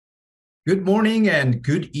Good morning and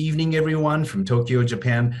good evening, everyone from Tokyo,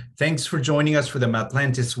 Japan. Thanks for joining us for the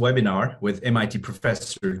Matlantis webinar with MIT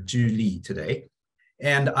Professor Ju Lee today.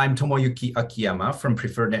 And I'm Tomoyuki Akiyama from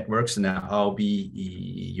Preferred Networks, and I'll be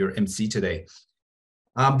your MC today.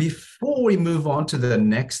 Before we move on to the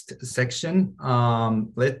next section,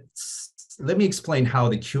 let me explain how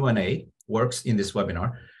the Q&A works in this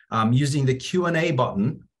webinar. Using the Q&A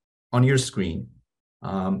button on your screen,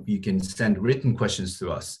 you can send written questions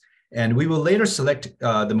to us. And we will later select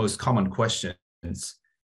the most common questions,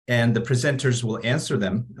 and the presenters will answer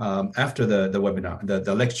them after the webinar,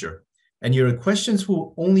 the lecture. And your questions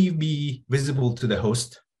will only be visible to the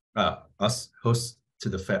host, host to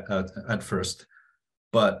the at first,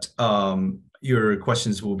 but your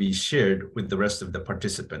questions will be shared with the rest of the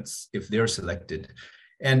participants if they're selected.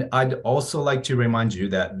 And I'd also like to remind you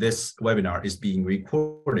that this webinar is being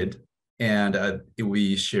recorded and it will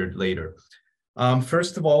be shared later.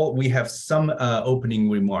 First of all, we have some opening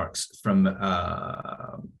remarks from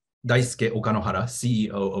Daisuke Okanohara,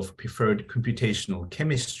 CEO of Preferred Computational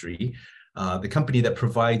Chemistry, the company that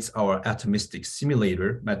provides our atomistic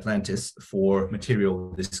simulator, Matlantis, for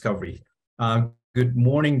material discovery. Good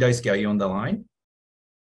morning, Daisuke. Are you on the line?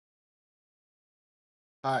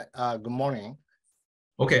 Hi, good morning.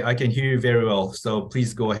 Okay, I can hear you very well. So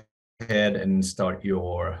please go ahead and start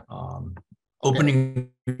your opening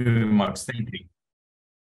remarks. Thank you.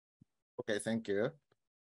 Okay, thank you.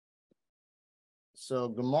 So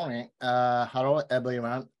good morning. Hello,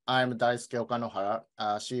 everyone. I'm Daisuke Okanohara,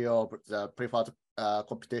 CEO of the Preferred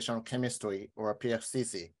Computational Chemistry, or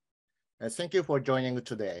PFCC. Thank you for joining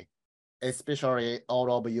today, especially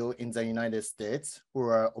all of you in the United States who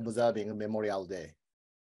are observing Memorial Day.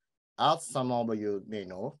 As some of you may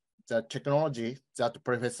know, the technology that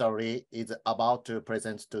Professor Lee is about to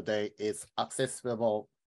present today is accessible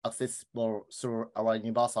through our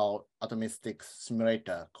universal atomistic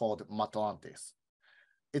simulator called Matlantis.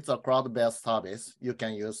 It's a cloud-based service you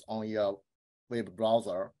can use on your web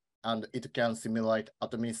browser, and it can simulate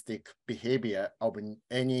atomistic behavior of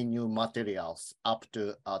any new materials up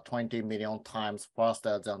to 20 million times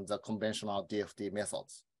faster than the conventional DFT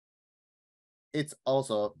methods. It's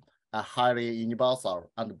also highly universal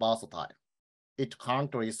and versatile. It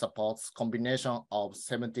currently supports combination of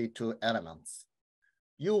 72 elements.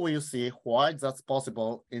 You will see why that's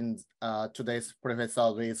possible in today's Professor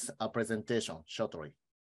Lee's presentation shortly.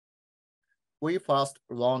 We first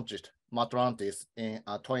launched Matlantis in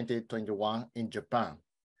 2021 in Japan,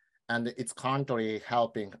 and it's currently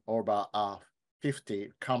helping over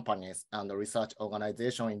 50 companies and research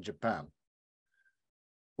organizations in Japan.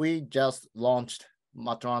 We just launched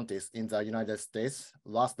Matlantis in the United States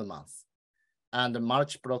last month, and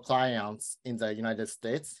multiple clients in the United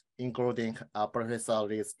States, including Professor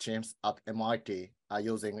Lee's teams at MIT, are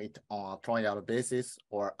using it on a trial basis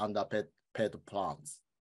or under paid plans.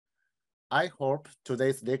 I hope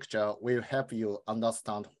today's lecture will help you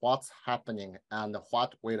understand what's happening and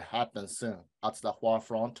what will happen soon at the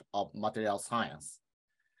forefront of material science.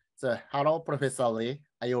 So, hello, Professor Lee.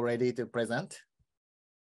 Are you ready to present?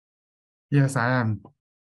 Yes, I am.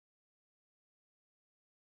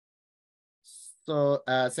 So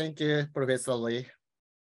thank you, Professor Lee.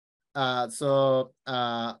 Are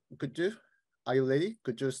you ready?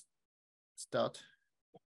 Could you start?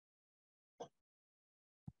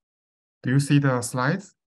 Do you see the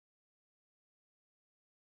slides?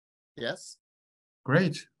 Yes.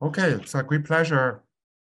 Great. Okay, it's a great pleasure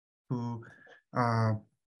to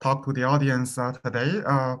talk to the audience today.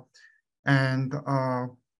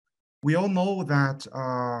 We all know that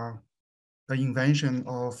the invention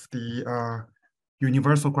of the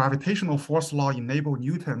universal gravitational force law enabled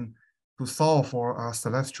Newton to solve for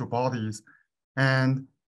celestial bodies. And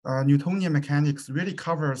Newtonian mechanics really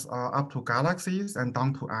covers up to galaxies and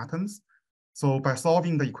down to atoms. So by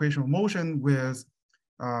solving the equation of motion with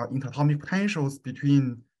interatomic potentials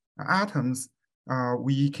between atoms,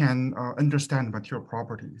 we can understand material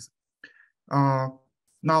properties.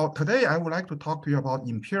 Now, today, I would like to talk to you about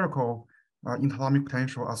empirical interatomic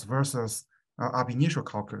potential as versus ab initio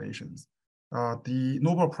calculations. The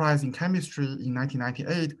Nobel Prize in Chemistry in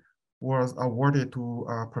 1998 was awarded to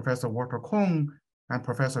Professor Walter Kohn and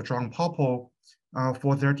Professor John Pople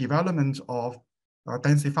for their development of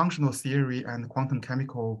density functional theory and quantum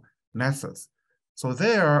chemical methods. So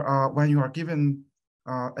there, when you are given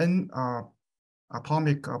n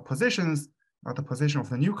atomic positions, the position of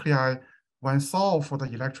the nuclei, when solve for the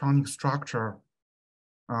electronic structure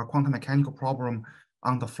quantum mechanical problem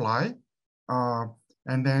on the fly,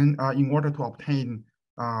 and then in order to obtain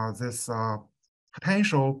this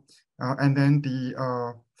potential, and then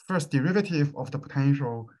the first derivative of the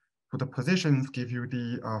potential to the positions give you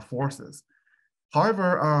the forces.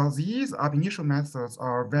 However, these ab initio methods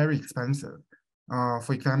are very expensive.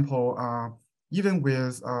 For example, even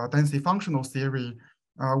with density functional theory,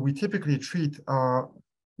 we typically treat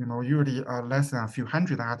usually less than a few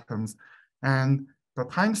hundred atoms, and the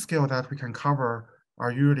time scale that we can cover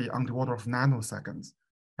are usually on the order of nanoseconds.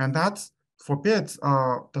 And that forbids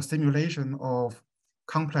the simulation of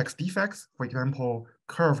complex defects, for example,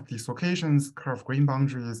 curved dislocations, curved grain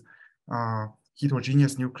boundaries,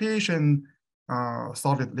 heterogeneous nucleation,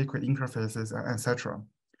 solid liquid interfaces, etc.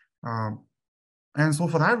 And so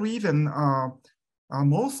for that reason,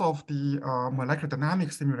 most of the molecular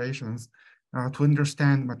dynamics simulations to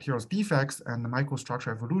understand materials defects and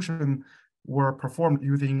microstructure evolution were performed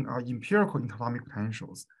using empirical interatomic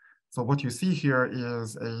potentials. So what you see here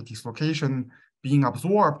is a dislocation being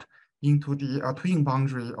absorbed into the twin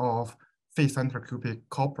boundary of phase center cubic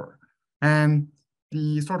copper. And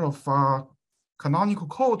the sort of canonical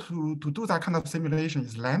code to do that kind of simulation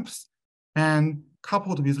is LAMMPS. And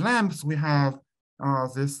coupled with LAMMPS, we have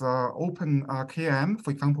this open KM, for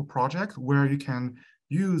example, project where you can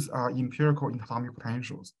use empirical interatomic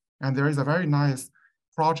potentials. And there is a very nice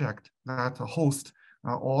project that hosts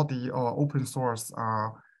all the open source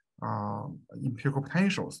empirical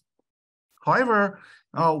potentials. However,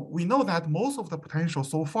 we know that most of the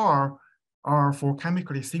potentials so far are for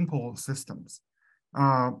chemically simple systems.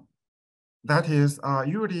 That is,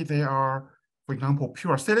 usually they are, for example,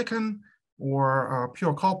 pure silicon or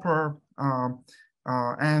pure copper.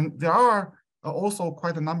 And there are also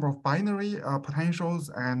quite a number of binary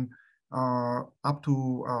potentials and up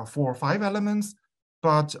to 4 or 5 elements.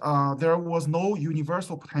 But there was no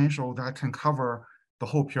universal potential that can cover the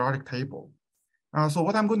whole periodic table. So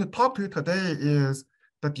what I'm going to talk to you today is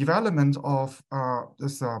the development of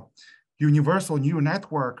this universal neural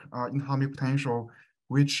network interatomic potential,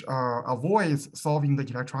 which avoids solving the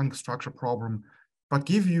electronic structure problem, but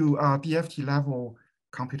give you DFT level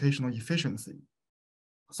computational efficiency.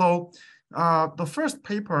 So the first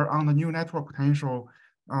paper on the neural network potential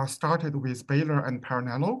started with Baylor and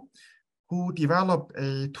Paranello, who developed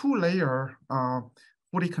a 2-layer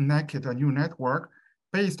fully connected neural network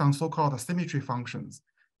based on so-called symmetry functions.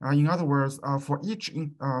 In other words, for each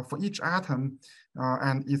atom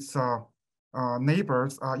and its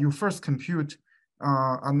neighbors, you first compute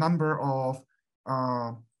a number of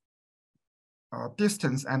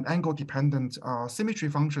distance and angle dependent symmetry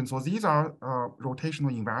functions. So these are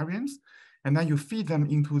rotational invariants. And then you feed them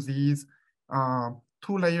into these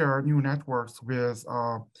 2-layer neural networks with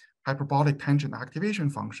hyperbolic tangent activation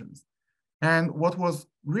functions. And what was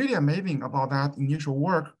really amazing about that initial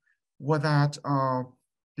work was that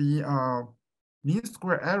the mean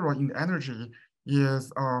square error in the energy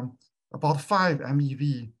is about 5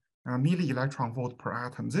 MeV, milli electron volt per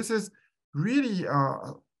atom. This is really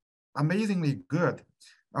amazingly good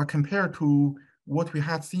compared to what we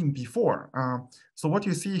had seen before. So what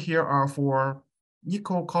you see here are for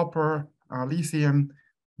nickel, copper, lithium,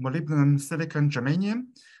 molybdenum, silicon, germanium.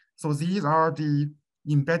 So these are the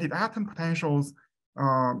embedded atom potentials,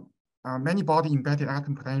 many body embedded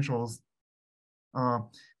atom potentials,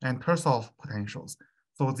 and Kursov potentials.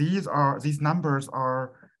 So these numbers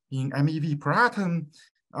are in MeV per atom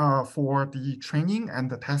for the training and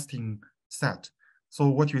the testing set. So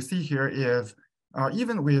what you see here is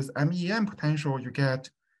even with MEM potential, you get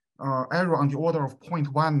error on the order of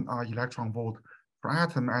 0.1 electron volt per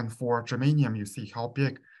atom. And for germanium, you see how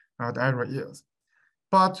big the error is.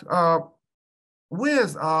 But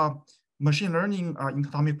with machine learning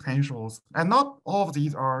interatomic potentials, and not all of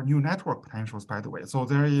these are neural network potentials, by the way. So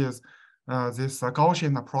there is this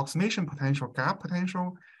Gaussian approximation potential, gap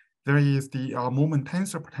potential. There is the moment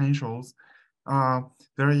tensor potentials.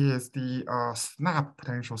 There is the SNAP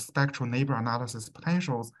potential, spectral neighbor analysis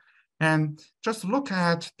potentials. And just look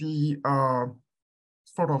at the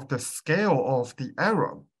sort of the scale of the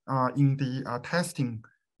error in the testing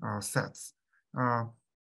sets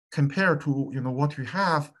compared to what we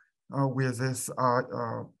have with this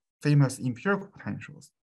famous empirical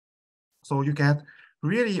potentials. So you get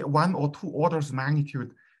really 1 or 2 orders of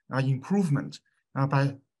magnitude improvement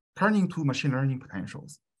by turning to machine learning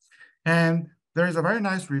potentials. And there is a very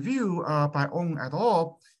nice review by Ong et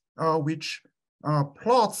al., which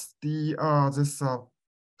plots this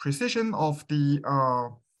precision of the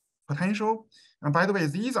potential. And by the way,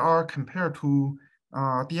 these are compared to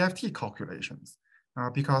DFT calculations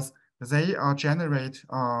because they generate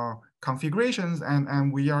configurations,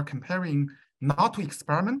 and we are comparing not to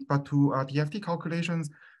experiment, but to DFT calculations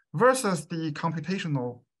versus the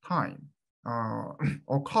computational time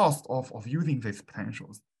or cost of using these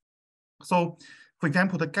potentials. So For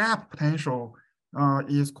example, the gap potential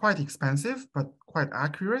is quite expensive, but quite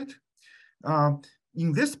accurate.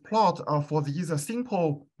 In this plot for these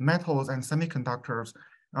simple metals and semiconductors,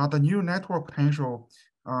 the neural network potential,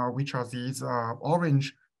 which are these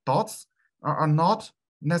orange dots, are not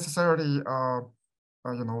necessarily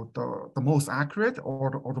the most accurate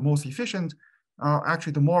or the most efficient.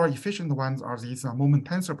 Actually, the more efficient ones are these moment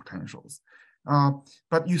tensor potentials.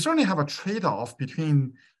 But you certainly have a trade-off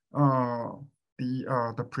between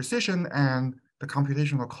the precision and the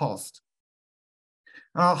computational cost.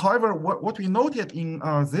 However, what we noted in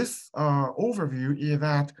this overview is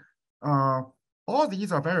that all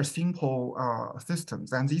these are very simple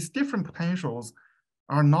systems, and these different potentials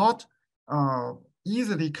are not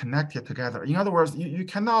easily connected together. In other words, you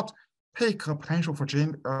cannot take a potential for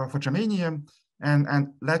germanium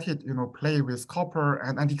and let it play with copper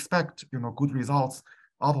and expect good results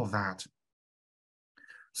out of that.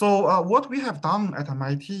 So what we have done at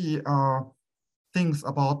MIT since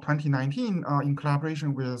about 2019 in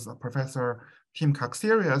collaboration with Professor Tim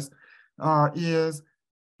Kaksirias is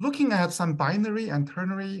looking at some binary and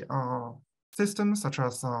ternary systems such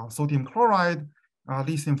as sodium chloride,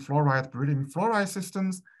 lithium fluoride, beryllium fluoride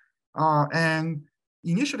systems, and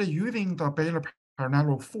initially using the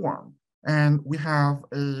Baylor-Parnell form. And we have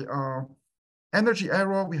a energy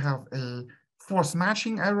error, we have a force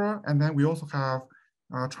matching error, and then we also have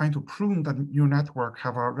trying to prune the neural network,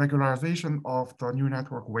 have a regularization of the neural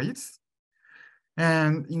network weights.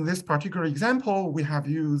 And in this particular example, we have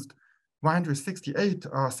used 168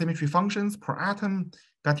 symmetry functions per atom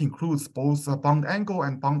that includes both bond angle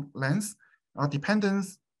and bond length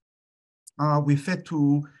dependence. We fit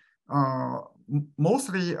to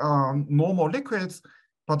mostly normal liquids,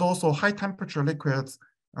 but also high temperature liquids,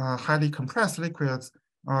 highly compressed liquids,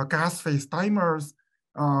 gas phase dimers,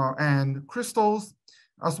 and crystals,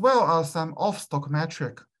 as well as some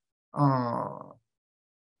off-stoichiometric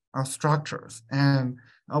structures. And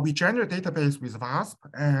we generate database with VASP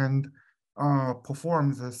and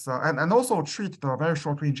perform this, and also treat the very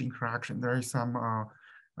short-range interaction. There is some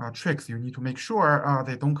tricks you need to make sure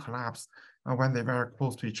they don't collapse when they're very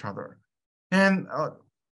close to each other. And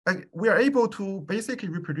we are able to basically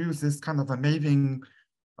reproduce this kind of amazing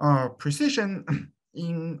precision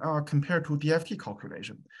in compared to DFT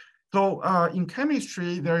calculation. So in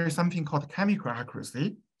chemistry, there is something called chemical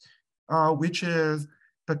accuracy, which is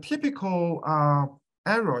the typical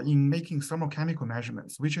error in making thermochemical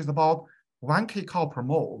measurements, which is about 1 kcal per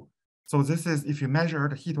mole. So this is if you measure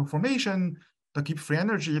the heat of formation, the Gibbs free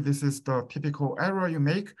energy, this is the typical error you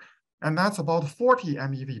make, and that's about 40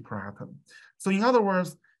 MeV per atom. So in other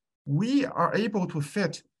words, we are able to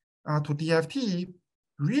fit to DFT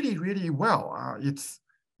really, really well. It's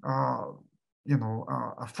a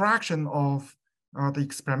fraction of the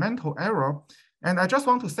experimental error. And I just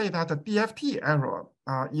want to say that the DFT error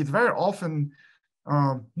is very often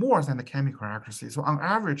more than the chemical accuracy. So on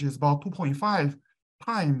average, it's about 2.5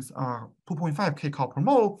 times 2.5 kcal per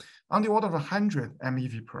mole on the order of 100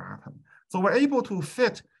 MeV per atom. So we're able to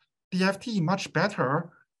fit DFT much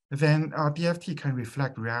better than DFT can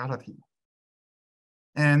reflect reality.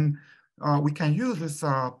 And we can use this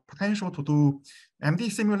potential to do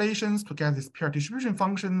MD simulations to get these pair distribution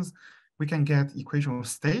functions. We can get equation of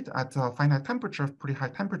state at finite temperatures, pretty high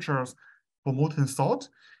temperatures for molten salt.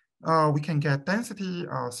 We can get density,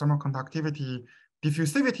 thermal conductivity,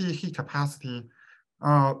 diffusivity, heat capacity.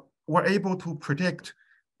 We're able to predict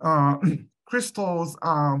crystals'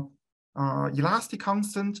 elastic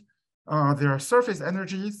constant, their surface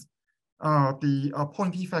energies, the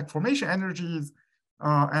point defect formation energies,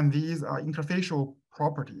 and these interfacial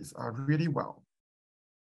properties really well.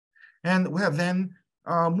 And we have then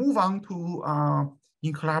move on to,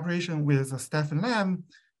 in collaboration with Stephen Lam,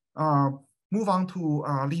 move on to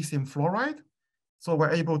lithium fluoride. So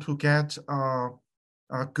we're able to get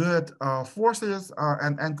good forces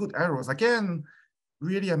and good errors. Again,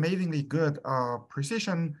 really amazingly good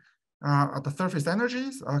precision at the surface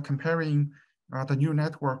energies, comparing the neural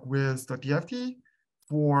network with the DFT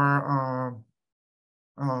for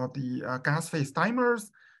the gas phase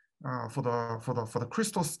timers for the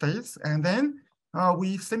crystal states, and then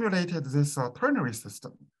we simulated this ternary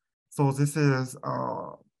system. So this is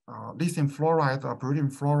lithium fluoride,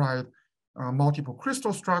 beryllium fluoride, multiple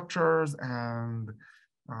crystal structures and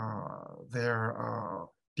their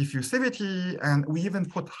diffusivity, and we even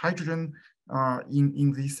put hydrogen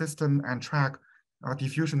in the system and track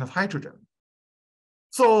diffusion of hydrogen.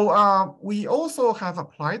 So we also have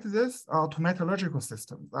applied this to metallurgical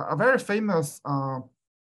systems. A very famous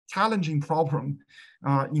challenging problem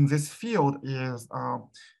in this field is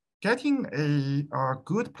getting a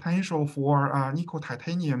good potential for nickel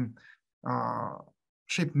titanium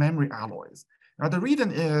shaped memory alloys. The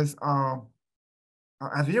reason is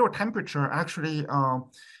at zero temperature, actually,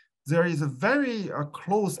 there is a very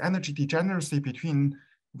close energy degeneracy between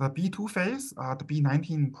the B2 phase, the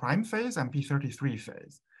B19 prime phase, and B33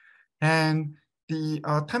 phase. And the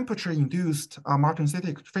temperature-induced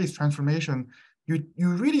martensitic phase transformation, you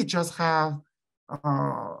really just have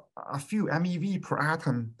a few MeV per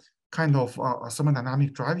atom kind of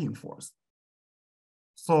thermodynamic driving force.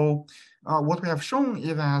 So what we have shown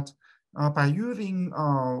is that by using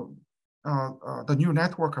the neural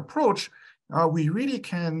network approach, we really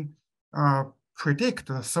can predict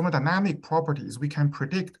the thermodynamic properties. We can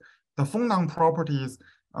predict the phonon properties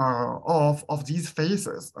of these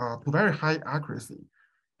phases to very high accuracy.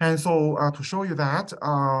 And so to show you that,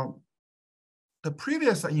 the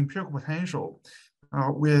previous empirical potential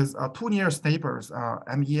with two nearest neighbors,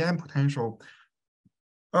 MEM potential,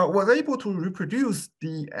 was able to reproduce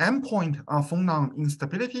the endpoint phonon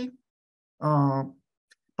instability,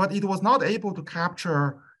 but it was not able to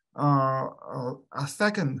capture a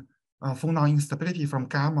second phonon instability from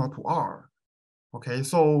gamma to R. Okay,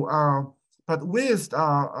 so but with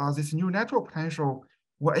this neural network potential,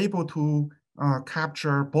 we're able to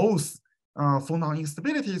capture both phonon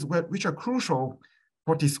instabilities, which are crucial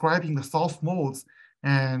for describing the soft modes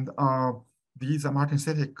and these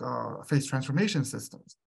martensitic phase transformation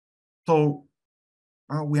systems. So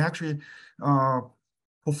we actually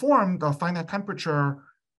performed a finite temperature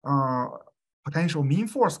potential mean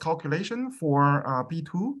force calculation for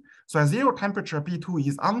B2. So at zero temperature, B2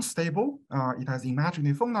 is unstable. It has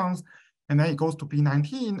imaginary phonons, and then it goes to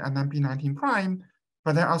B19 and then B19 prime.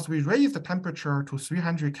 But then as we raise the temperature to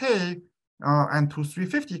 300 K and to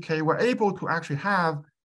 350 K, we're able to actually have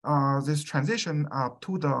this transition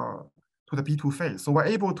to the B2 phase. So we're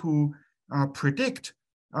able to predict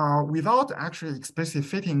without actually explicitly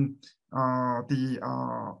fitting the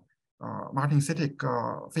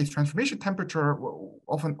martensitic phase transformation temperature,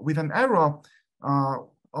 often with an error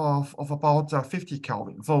of about 50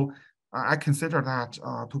 Kelvin. So I consider that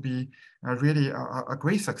to be really a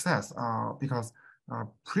great success because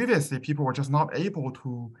previously people were just not able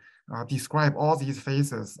to describe all these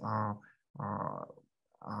phases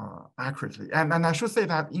accurately. And I should say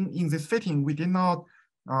that in this fitting, we did not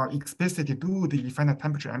explicitly do the finite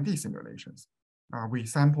temperature MD simulations. We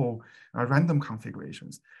sample random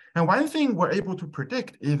configurations. And one thing we're able to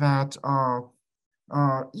predict is that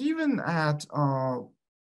even at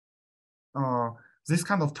this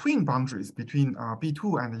kind of twin boundaries between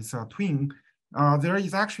B2 and its twin, there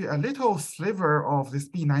is actually a little sliver of this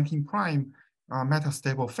B19 prime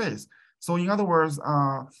metastable phase. So in other words,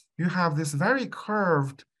 you have this very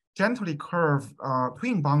curved, gently curved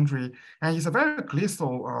twin boundary, and it's a very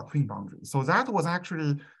glisteal twin boundary. So that was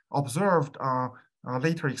actually observed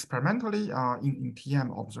later experimentally in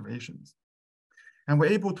TM observations. And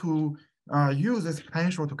we're able to use this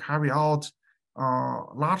potential to carry out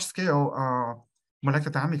large-scale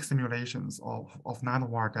molecular dynamic simulations of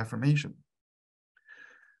nanowire deformation.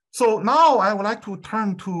 So now I would like to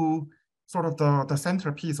turn to sort of the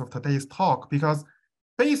centerpiece of today's talk, because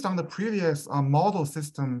based on the previous model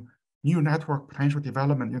system neural network potential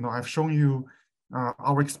development, I've shown you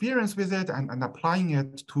our experience with it and applying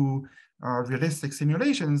it to realistic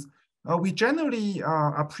simulations. We generally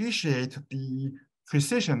appreciate the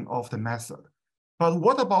precision of the method. But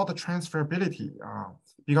what about the transferability?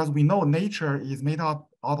 Because we know nature is made up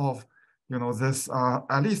out of this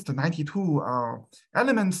at least 92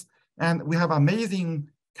 elements, and we have amazing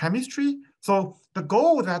chemistry. So the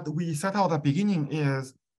goal that we set out at the beginning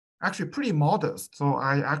is actually pretty modest. So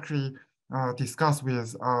I actually discussed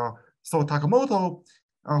with So Takamoto,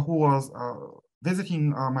 who was visiting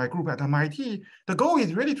my group at MIT. The goal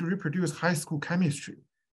is really to reproduce high school chemistry,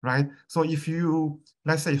 right? So if you,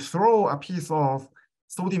 let's say, throw a piece of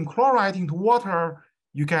sodium chloride into water,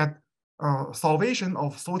 you get solvation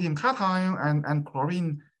of sodium cation and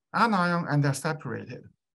chlorine anion, and they're separated.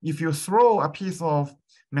 If you throw a piece of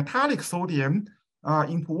metallic sodium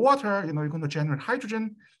into water, you're going to generate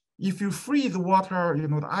hydrogen. If you freeze the water,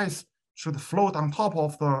 the ice should float on top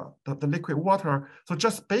of the liquid water. So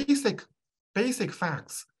just basic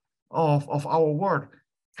facts of our work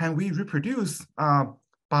can we reproduce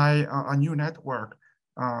by a neural network,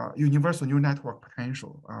 universal neural network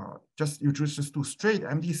potential. You just do straight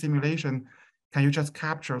MD simulation. Can you just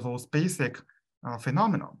capture those basic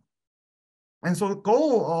phenomena? And so the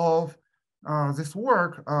goal of this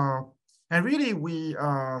work, and really we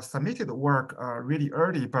submitted the work really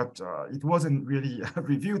early, but it wasn't really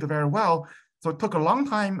reviewed very well. So it took a long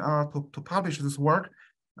time to publish this work.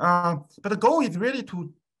 But the goal is really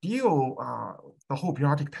to deal the whole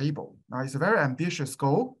periodic table. It's a very ambitious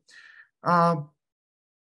goal.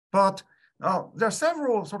 But there are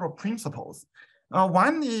several sort of principles.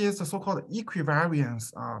 One is the so-called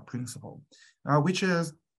equivariance principle, which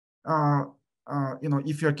is,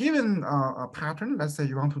 if you're given a pattern, let's say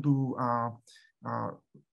you want to do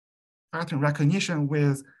pattern recognition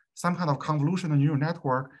with some kind of convolutional neural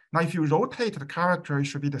network. Now, if you rotate the character, it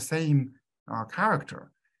should be the same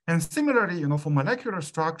character. And similarly, for molecular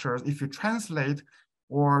structures, if you translate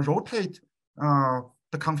or rotate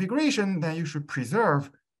the configuration, then you should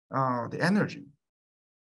preserve the energy.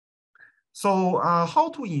 So how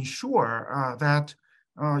to ensure that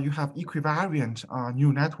you have equivariant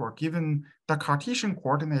neural network given the Cartesian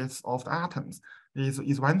coordinates of the atoms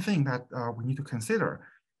is one thing that we need to consider.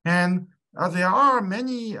 And there are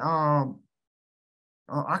many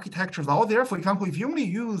architectures out there. For example, if you only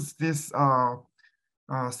use this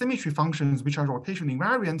symmetry functions, which are rotation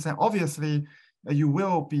invariants, then obviously you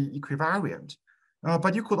will be equivariant.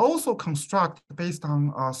 But you could also construct, based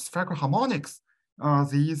on spherical harmonics,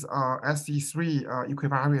 these SE3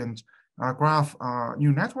 equivariant graph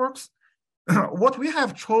neural networks. What we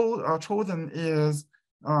have chosen is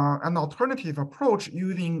an alternative approach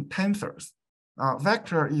using tensors.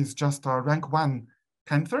 Vector is just a rank 1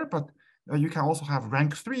 tensor, but you can also have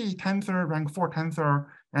rank 3 tensor, rank 4 tensor,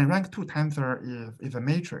 and rank 2 tensor is a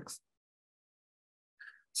matrix.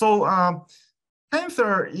 So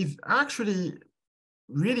tensor is actually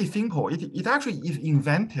really simple. It actually is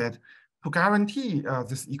invented to guarantee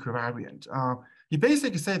this equivariant. It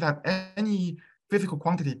basically says that any physical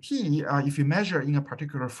quantity T, if you measure in a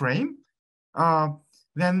particular frame,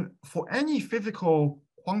 then for any physical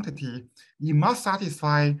quantity, you must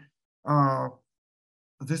satisfy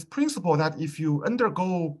this principle that if you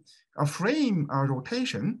undergo a frame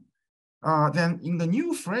rotation, then in the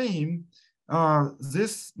new frame,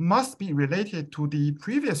 this must be related to the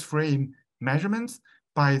previous frame measurements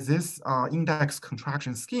by this index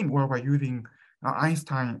contraction scheme where we're using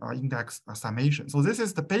Einstein index summation. So this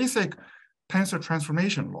is the basic tensor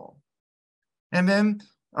transformation law. And then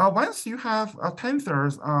once you have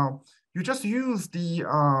tensors, you just use the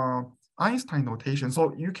Einstein notation.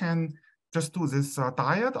 So you can just do this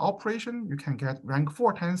dyad operation. You can get rank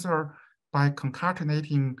 4 tensor by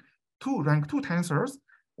concatenating two rank 2 tensors.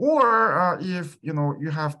 Or if you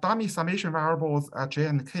have dummy summation variables j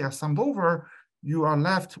and k are summed over, you are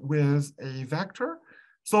left with a vector.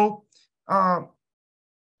 So the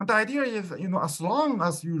idea is, as long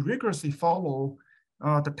as you rigorously follow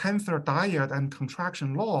the tensor dyad and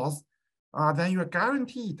contraction laws, then you are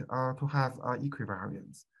guaranteed to have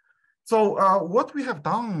equivariance. So what we have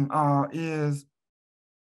done is,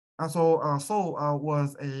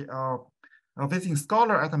 was a visiting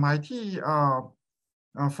scholar at MIT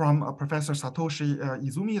from Professor Satoshi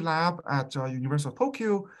Izumi lab at University of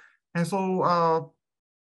Tokyo. And so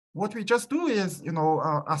what we just do is,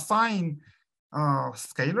 assign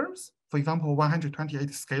scalars, for example, 128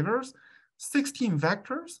 scalars, 16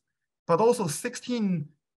 vectors, but also 16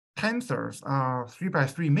 tensors,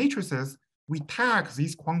 3x3 matrices. We tag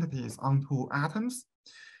these quantities onto atoms.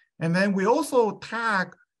 And then we also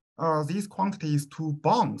tag these quantities to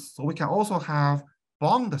bonds. So we can also have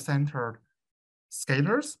bond-centered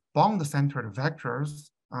scalars, bond-centered vectors,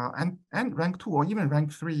 and rank 2 or even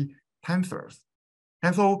rank 3 tensors.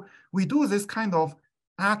 And so we do this kind of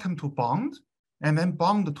atom to bond and then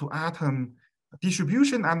bond to atom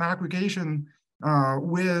distribution and aggregation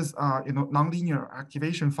with nonlinear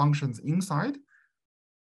activation functions inside.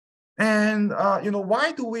 And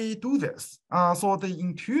why do we do this? So the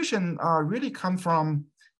intuition really comes from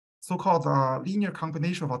so-called linear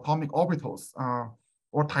combination of atomic orbitals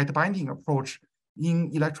or tight binding approach in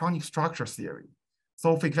electronic structure theory.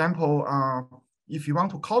 So for example, if you want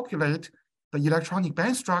to calculate the electronic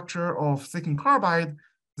band structure of silicon carbide,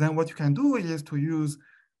 then what you can do is to use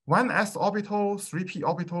one s orbital, 3p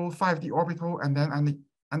orbital, 5d orbital, and then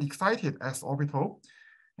an excited s orbital.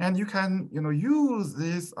 And you can use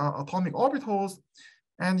these atomic orbitals,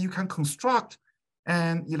 and you can construct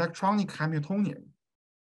an electronic Hamiltonian.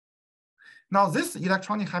 Now, this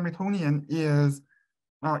electronic Hamiltonian is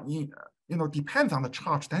depends on the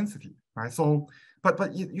charge density, right? So,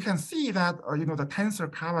 but you can see that the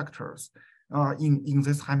tensor characters in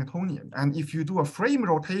this Hamiltonian, and if you do a frame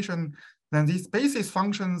rotation, then these basis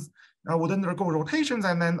functions would undergo rotations,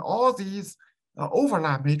 and then all these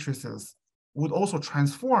overlap matrices would also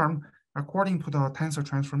transform according to the tensor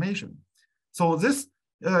transformation. So this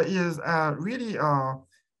is really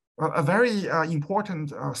a very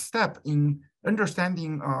important step in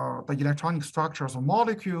understanding the electronic structures of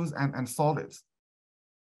molecules and solids.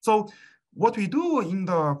 So what we do in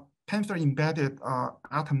the tensor embedded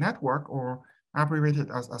atom network, or abbreviated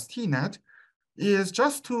as TNet, is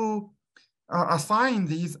just to assign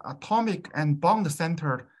these atomic and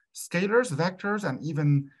bond-centered scalars, vectors, and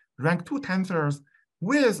even rank 2 tensors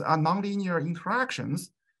with nonlinear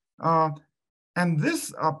interactions. And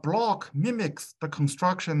this block mimics the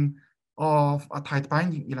construction of a tight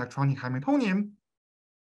binding electronic Hamiltonian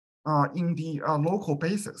in the local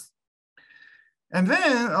basis. And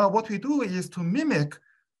then what we do is to mimic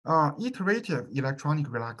iterative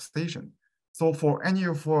electronic relaxation. So for any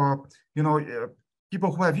of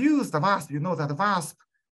people who have used the VASP, you know that the VASP,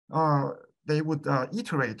 they would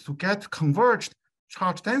iterate to get converged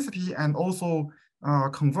charge density and also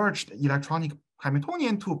converged electronic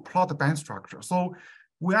Hamiltonian to plot the band structure. So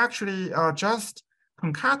we actually just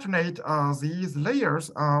concatenate these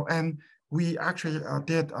layers, and we actually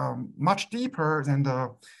did much deeper than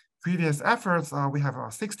the previous efforts. We have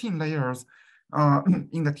 16 layers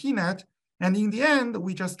in the TNet, and in the end,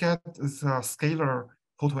 we just get this scalar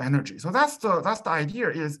total energy. So that's the idea.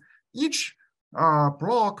 Is each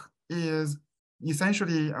block is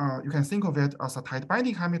essentially, you can think of it as a tight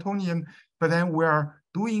binding Hamiltonian, but then we're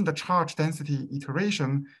doing the charge density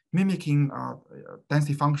iteration, mimicking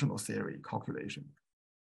density functional theory calculation.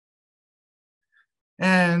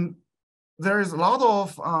 And there is a lot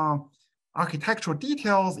of architectural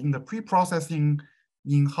details in the pre-processing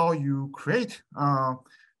in how you create the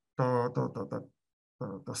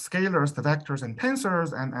scalars, the vectors and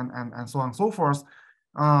tensors, and so on and so forth.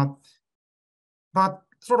 But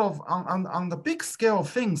sort of on the big scale of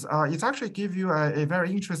things, it actually gives you a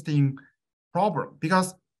very interesting problem,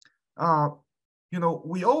 because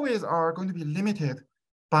we always are going to be limited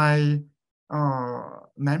by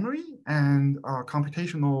memory and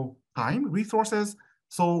computational time resources.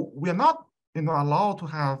 So we are not allowed to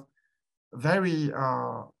have very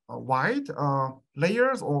wide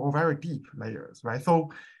layers or very deep layers, right?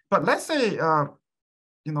 So, but let's say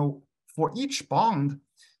for each bond,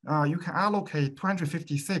 you can allocate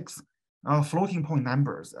 256 floating point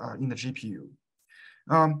numbers in the GPU.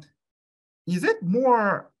 Is it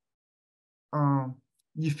more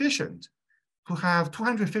efficient to have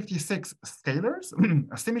 256 scalars,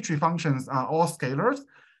 symmetry functions are all scalars,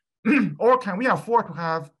 or can we afford to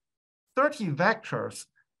have 30 vectors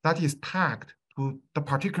that is tagged to the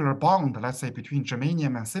particular bond, let's say between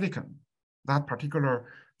germanium and silicon, that particular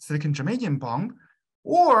silicon-germanium bond?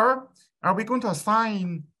 Or are we going to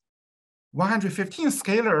assign 115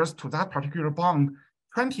 scalars to that particular bond,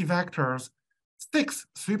 20 vectors, 6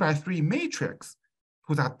 3x3 matrix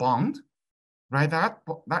to that bond, right? That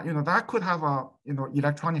could have a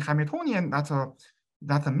electronic Hamiltonian. That's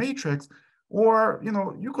a matrix. Or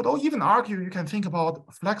you could even argue, you can think about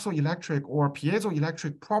flexoelectric or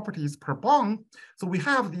piezoelectric properties per bond. So we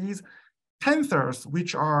have these tensors,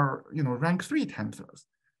 which are rank 3 tensors,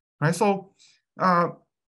 right? So how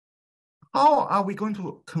are we going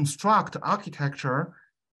to construct architecture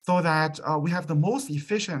so that we have the most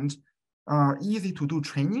efficient, easy to do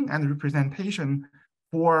training and representation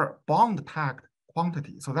for bond tagged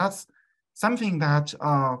quantity? So that's something that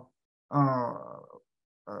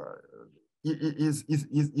is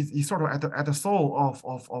sort of at the soul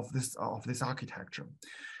of this architecture.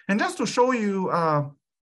 And just to show you,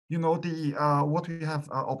 what we have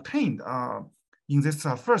obtained in this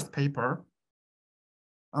first paper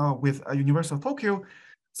with University of Tokyo.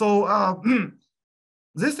 So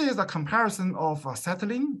this is a comparison of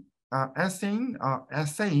acetylene, ethane,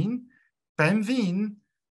 benzene,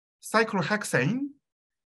 cyclohexane,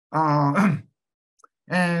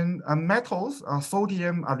 and metals,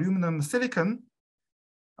 sodium, aluminum, silicon,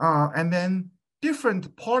 and then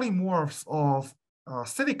different polymorphs of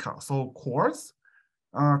silica, so quartz,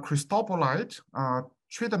 cristobalite,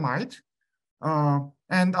 tridymite,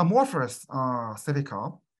 and amorphous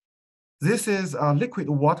silica. This is liquid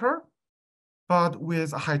water, but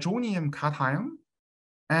with a hydronium cation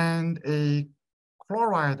and a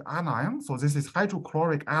chloride anion. So this is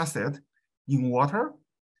hydrochloric acid in water.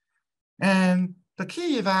 And the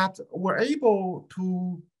key is that we're able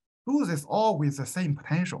to do this all with the same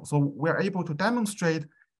potential. So we're able to demonstrate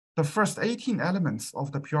the first 18 elements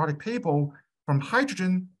of the periodic table from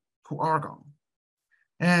hydrogen to argon.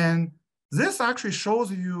 And this actually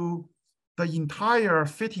shows you the entire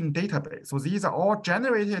fitting database. So these are all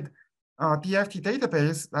generated DFT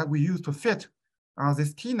database that we use to fit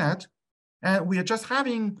this TNet. And we are just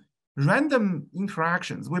having random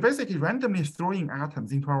interactions. We're basically randomly throwing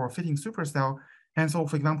atoms into our fitting supercell. And so,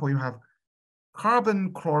 for example, you have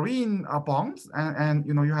carbon-chlorine bonds, and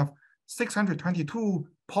you have 622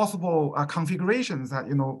 possible configurations that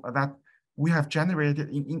that we have generated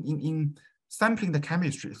in sampling the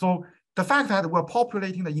chemistry. So the fact that we're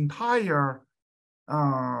populating the entire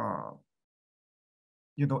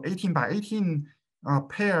 18 by 18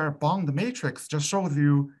 pair bond matrix just shows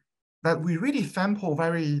you that we really sample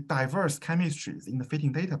very diverse chemistries in the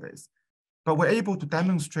fitting database, but we're able to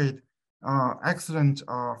demonstrate excellent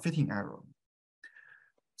fitting error.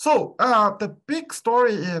 So the big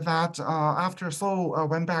story is that after So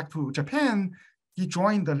went back to Japan, he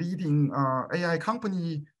joined the leading AI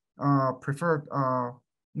company, Preferred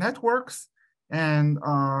Networks, and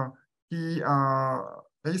he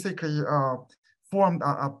basically formed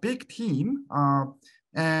a big team,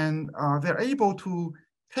 and they're able to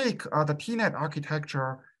take the TNet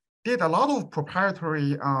architecture, did a lot of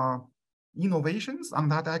proprietary innovations on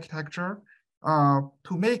that architecture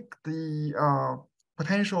to make the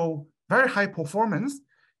potential very high performance,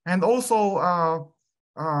 and also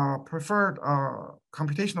Preferred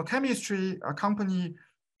Computational Chemistry company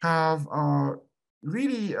have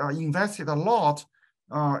really invested a lot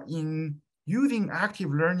in using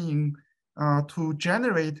active learning to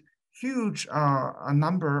generate huge a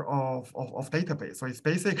number of database. So it's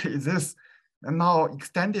basically this now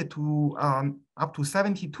extended to up to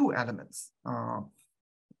 72 elements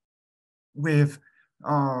with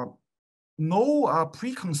no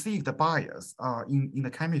preconceived bias in the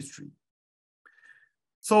chemistry.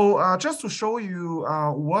 So just to show you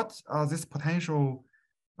what this potential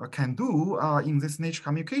can do in this Nature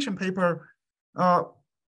Communication paper,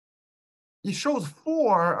 it shows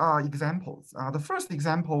 4 examples. The first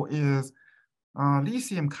example is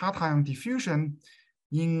lithium cation diffusion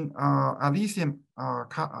in a lithium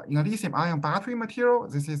ion battery material.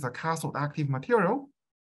 This is a cathode active material.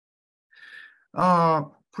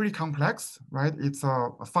 Pretty complex, right? It's a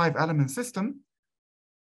 5-element system.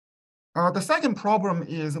 The second problem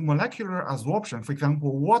is molecular absorption. For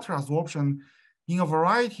example, water absorption in a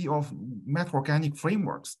variety of metal-organic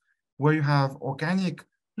frameworks, where you have organic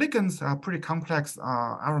ligands, pretty complex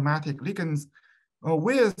aromatic ligands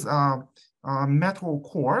with metal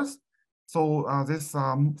cores. So this,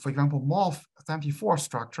 for example, MOF74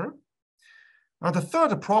 structure. The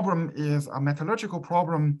third problem is a metallurgical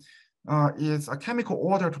problem, is a chemical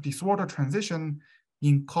order to disorder transition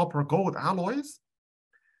in copper-gold alloys.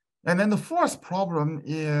 And then the fourth problem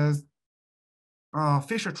is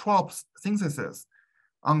Fischer-Tropsch synthesis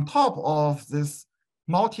on top of this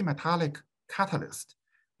multi-metallic catalyst,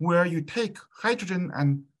 where you take hydrogen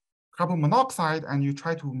and carbon monoxide and you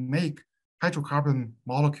try to make hydrocarbon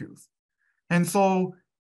molecules. And so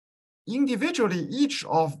individually, each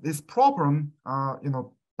of this problem,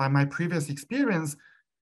 by my previous experience,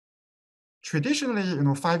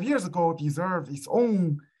 traditionally, 5 years ago, deserved its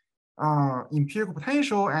own empirical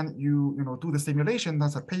potential, and you do the simulation,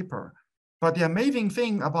 that's a paper. But the amazing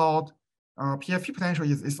thing about PFP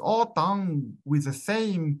potential is it's all done with the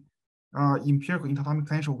same empirical interatomic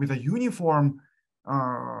potential with a uniform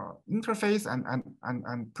interface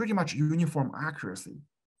and pretty much uniform accuracy.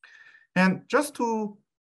 And just to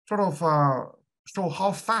sort of show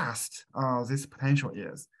how fast this potential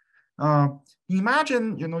is,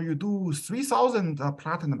 imagine you do 3,000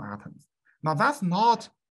 platinum atoms. Now that's not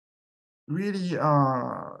really,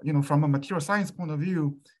 from a material science point of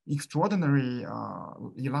view, extraordinary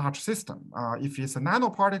large system. If it's a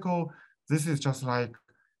nanoparticle, this is just like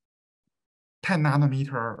 10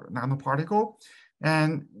 nanometer nanoparticle.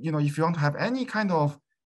 And if you want to have any kind of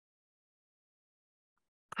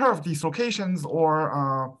curve dislocations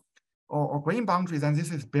or grain boundaries, then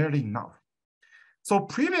this is barely enough. So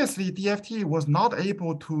previously, DFT was not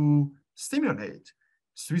able to simulate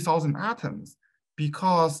 3,000 atoms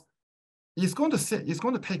because it's going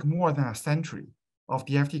to take more than a century of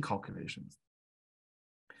DFT calculations.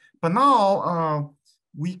 But now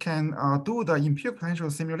we can do the empirical potential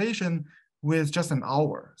simulation with just an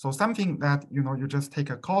hour. So something that you just take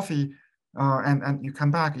a coffee and you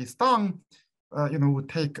come back, it's done. Would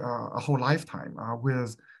take a whole lifetime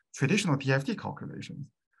with traditional DFT calculations.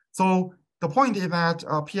 So the point is that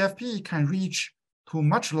PFP can reach to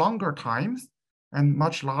much longer times and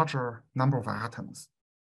much larger number of atoms.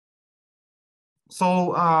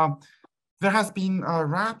 So there has been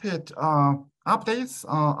rapid updates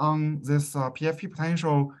on this PFP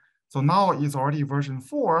potential. So now it's already version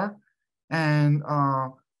 4, and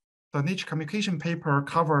the Nature Communication paper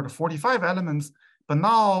covered 45 elements, but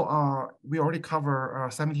now we already cover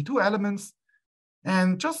 72 elements.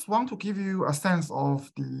 And just want to give you a sense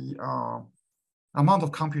of the amount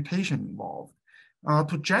of computation involved.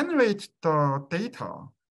 To generate the data,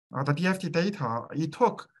 the DFT data, it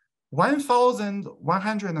took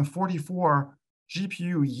 1,144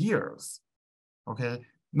 GPU years, okay?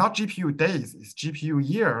 not GPU days, it's GPU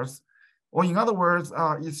years, or in other words,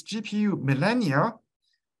 it's GPU millennia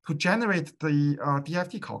to generate the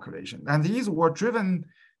DFT calculation. And these were driven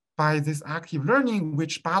by this active learning,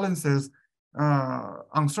 which balances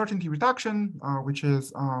uncertainty reduction, which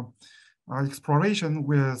is exploration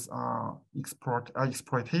with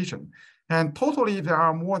exploitation. And totally, there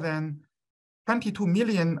are more than 22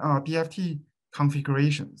 million DFT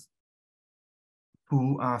configurations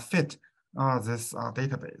to fit this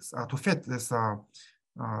database, to fit this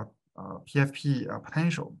PFP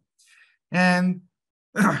potential. And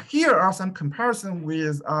here are some comparison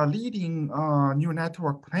with leading neural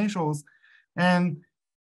network potentials. And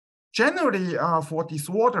generally, for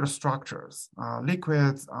disordered structures,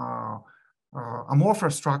 liquids,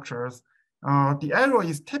 amorphous structures, the error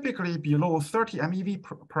is typically below 30 MeV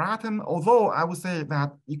per atom, although I would say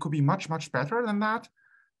that it could be much, much better than that.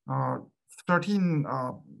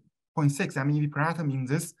 13.6 MeV per atom in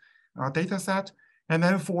this data set. And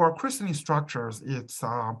then for crystalline structures, it's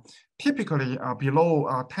typically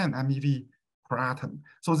below 10 MeV per atom.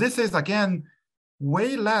 So this is, again,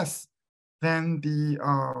 way less than the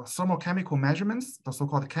thermochemical measurements, the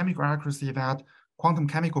so-called chemical accuracy that quantum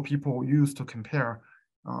chemical people use to compare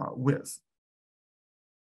with.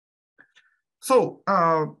 So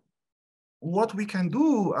what we can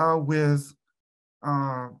do with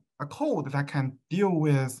a code that can deal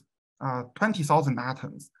with 20,000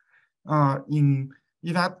 atoms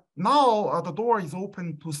is that now the door is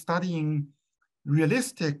open to studying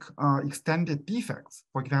realistic extended defects.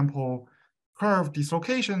 For example, curved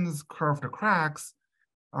dislocations, curved cracks,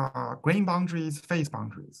 grain boundaries, phase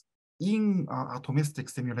boundaries in atomistic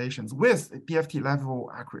simulations with DFT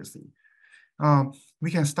level accuracy. We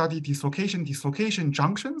can study dislocation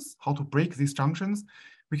junctions, how to break these junctions.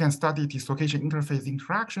 We can study dislocation interface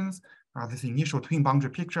interactions. This initial twin boundary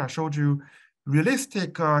picture I showed you.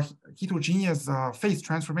 Realistic heterogeneous phase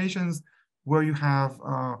transformations where you have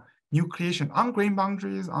nucleation on grain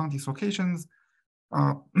boundaries, on dislocations,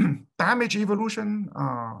 damage evolution,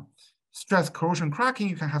 stress corrosion cracking.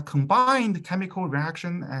 You can have combined chemical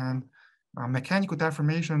reaction and mechanical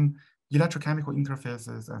deformation, electrochemical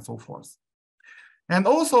interfaces, and so forth. And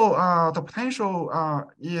also the potential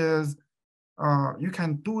is you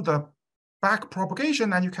can do the back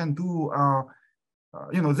propagation, and you can do,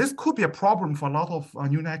 this could be a problem for a lot of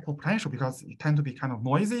neural network potential because it tends to be kind of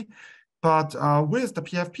noisy. But with the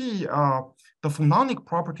PFP, the phononic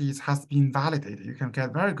properties has been validated. You can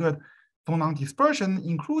get very good phonon dispersion,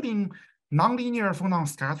 including nonlinear phonon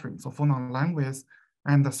scattering, so phonon bandwidth,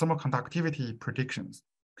 and the thermal conductivity predictions.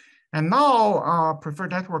 And now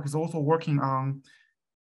Preferred Network is also working on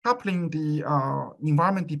coupling the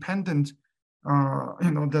environment-dependent,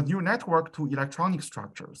 the neural network to electronic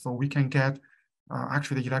structures. So we can get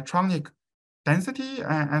actually the electronic density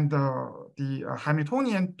and the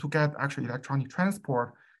Hamiltonian to get actually electronic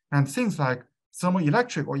transport and things like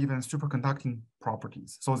thermoelectric or even superconducting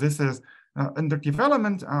properties. So this is under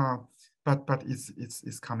development, but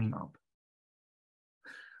it's coming up.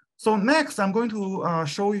 So next, I'm going to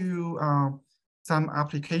show you some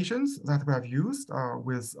applications that we have used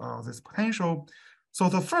with this potential. So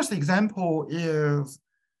the first example is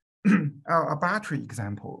a battery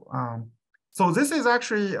example. So this is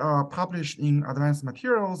actually published in Advanced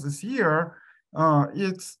Materials this year.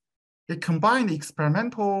 It combined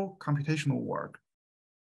experimental computational work.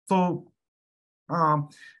 So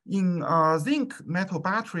in zinc metal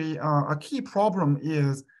battery, a key problem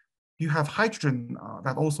is you have hydrogen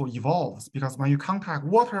that also evolves, because when you contact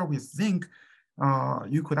water with zinc,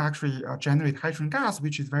 you could actually generate hydrogen gas,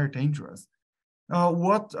 which is very dangerous.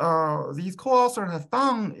 What these co-authors have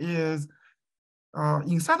done is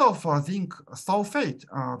instead of zinc sulfate,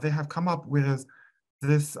 they have come up with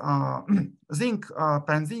this zinc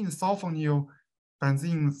benzene sulfonyl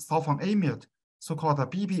benzene sulfonamide, so-called a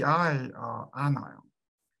BBI anion.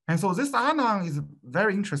 And so this anion is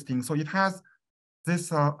very interesting. So it has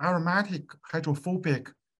this aromatic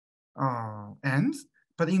hydrophobic ends,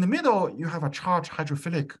 but in the middle, you have a charged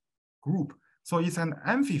hydrophilic group. So it's an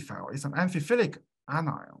amphiphile, it's an amphiphilic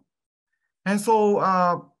anion. And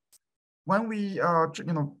so when we,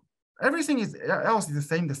 everything else is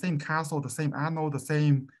the same cathode, the same anode, the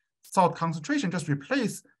same salt concentration, just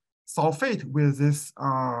replace sulfate with this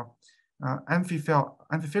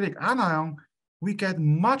amphiphilic anion, we get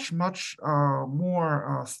much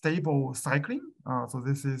more stable cycling. So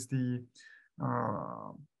this is the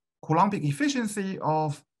Coulombic efficiency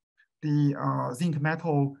of the zinc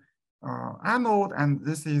metal anode, and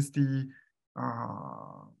this is the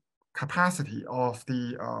capacity of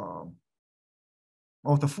the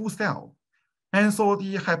full cell. And so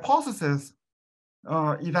the hypothesis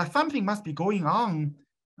is that something must be going on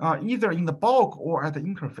either in the bulk or at the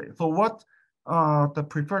interface. So what the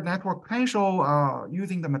preferred network potential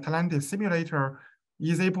using the Matlantis simulator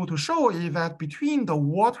is able to show is that between the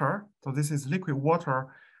water, so this is liquid water,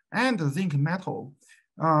 and the zinc metal,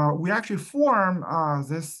 we actually form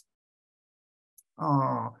this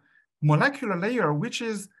molecular layer, which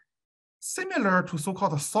is similar to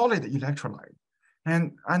so-called solid electrolyte.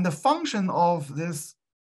 And the function of this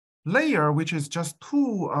layer, which is just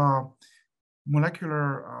 2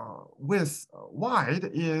 molecular widths wide,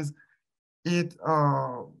 is it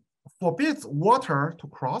forbids water to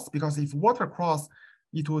cross, because if water cross,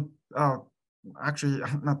 it would actually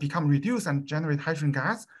become reduced and generate hydrogen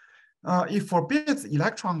gas. It forbids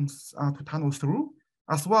electrons to tunnel through,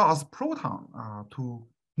 as well as proton to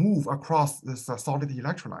move across this solid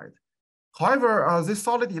electrolyte. However, this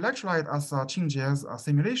solid electrolyte, as Qingjie's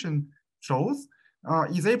simulation shows,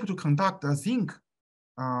 is able to conduct a zinc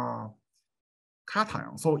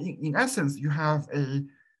cation. So in essence, you have a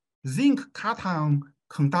zinc cation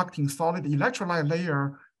conducting solid electrolyte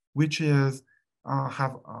layer, which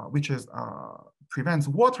prevents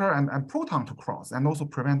water and proton to cross, and also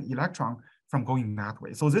prevent electron from going that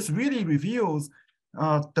way. So this really reveals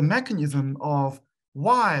the mechanism of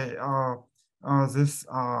why this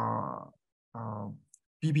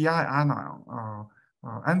BBI anion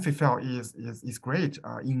amphiphyll is great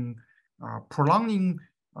in prolonging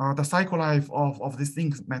the cycle life of this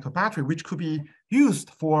zinc metal battery, which could be used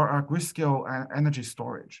for grid scale energy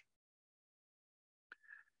storage.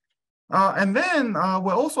 And then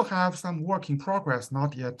we also have some work in progress,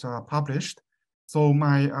 not yet published. So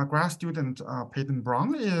my grad student, Peyton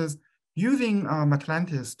Brown, is using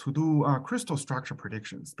Matlantis to do crystal structure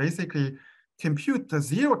predictions, basically compute the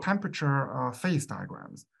 0 temperature phase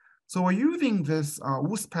diagrams. So we're using this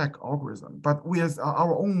WUSPEC algorithm, but with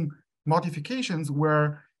our own modifications,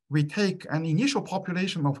 where we take an initial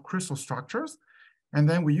population of crystal structures, and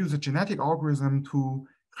then we use a genetic algorithm to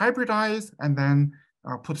hybridize and then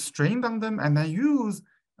put strain on them, and then use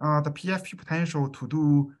the PFP potential to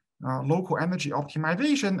do local energy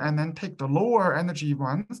optimization, and then take the lower energy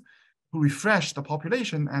ones to refresh the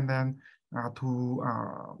population, and then to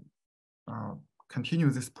continue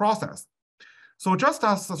this process. So just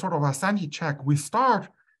as a sort of a sanity check, we start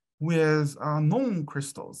with known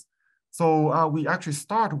crystals. So we actually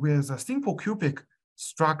start with simple cubic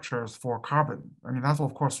structures for carbon. I mean, that's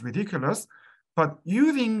of course ridiculous, but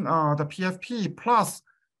using the PFP plus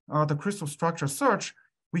the crystal structure search,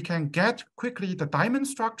 we can get quickly the diamond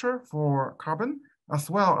structure for carbon, as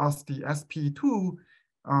well as the sp2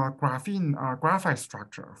 graphite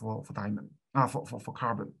structure for diamond, for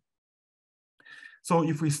carbon. So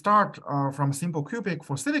if we start from simple cubic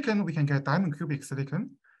for silicon, we can get diamond cubic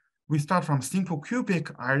silicon. We start from simple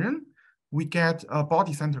cubic iron, we get a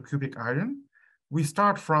body center cubic iron. We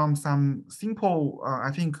start from some simple,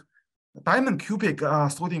 I think, diamond cubic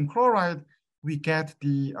sodium chloride, we get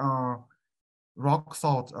the rock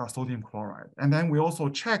salt sodium chloride. And then we also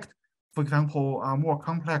checked, for example, more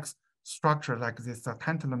complex structure like this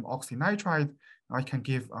tantalum oxynitride. I can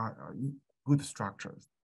give good structures.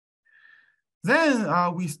 Then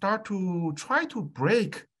we start to try to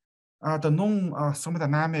break the known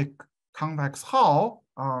thermodynamic convex Hall,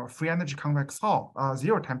 free energy convex Hall,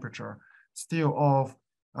 0 temperature still of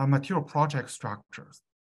material project structures.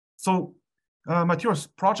 So materials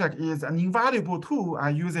project is an invaluable tool. I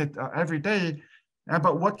use it every day.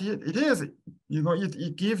 But what it is, you know,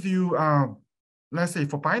 it gives you, let's say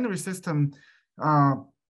for binary system,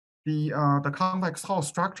 the convex Hall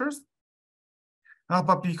structures.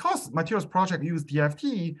 But because materials project use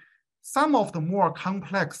DFT, some of the more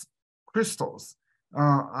complex crystals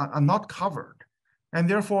are not covered. And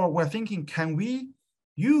therefore, we're thinking, can we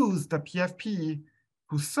use the PFP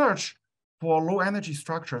to search for low energy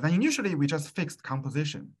structures? And initially, we just fixed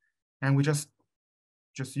composition. And we just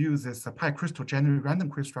use this pi crystal generate random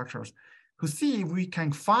crystal structures to see if we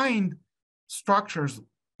can find structures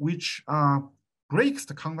which breaks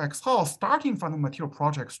the convex Hall starting from the material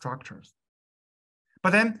project structures.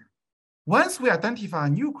 But then once we identify a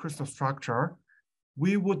new crystal structure,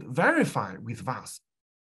 we would verify with VASP.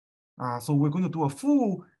 So we're going to do a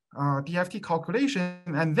full DFT calculation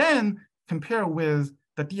and then compare with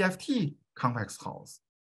the DFT convex Halls.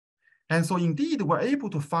 And so indeed, we're able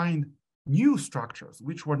to find new structures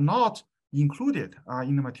which were not included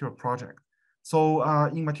in the material project. So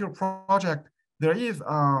in material project, there is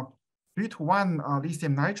 3-to-1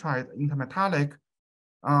 lithium nitride intermetallic,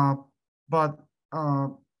 but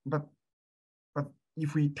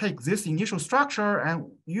if we take this initial structure and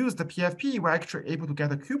use the PFP, we're actually able to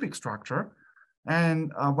get a cubic structure.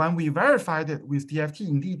 And when we verified it with DFT,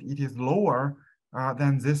 indeed, it is lower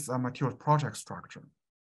than this materials project structure.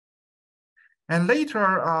 And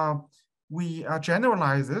later, we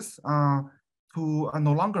generalize this to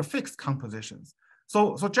no longer fixed compositions.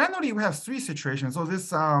 So generally, we have three situations. So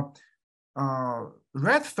this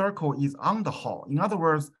red circle is on the Hall. In other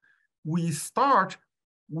words, we start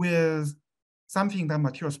with something that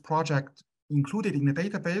materials project included in the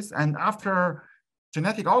database. And after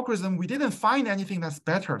genetic algorithm, we didn't find anything that's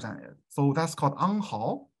better than it. So that's called on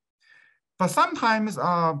Hall. But sometimes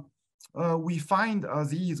we find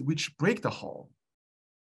these which break the Hall,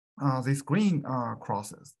 these green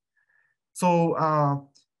crosses. So,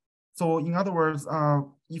 so in other words,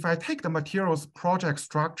 if I take the materials project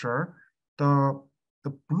structure, the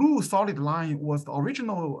blue solid line was the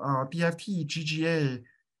original DFT GGA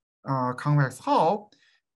convex Hall,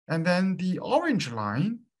 and then the orange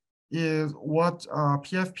line is what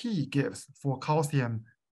PFP gives for calcium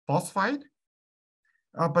phosphide.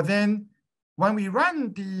 But then when we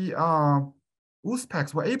run the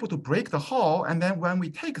USPECs, we're able to break the Hall, and then when we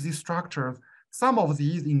take these structures, some of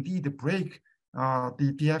these indeed break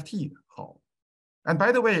the DFT Hall. And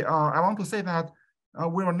by the way, I want to say that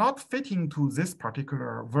we are not fitting to this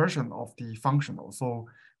particular version of the functional. So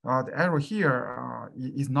the arrow here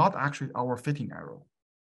is not actually our fitting arrow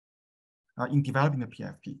in developing the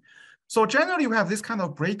PFP. So generally, we have this kind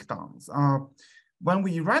of breakdowns. When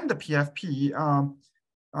we run the PFP,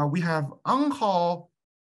 we have on Hall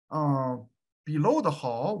below the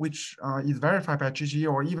Hall, which is verified by GGA,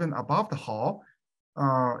 or even above the Hall.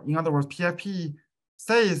 In other words, PFP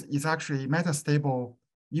says it's actually metastable,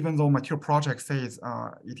 even though material project says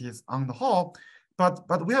it is on the Hall.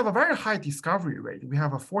 But we have a very high discovery rate. We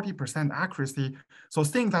have a 40% accuracy. So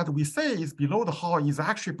thing that we say is below the Hall is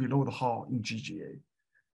actually below the Hall in GGA.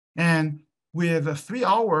 And with 3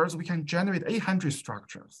 hours, we can generate 800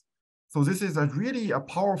 structures. So this is really a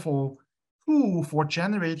powerful tool for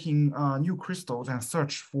generating new crystals and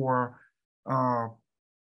search for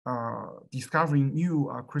discovering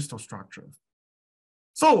new crystal structures.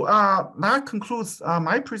 So that concludes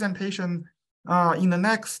my presentation. In the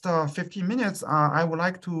next 15 minutes, I would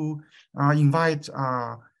like to invite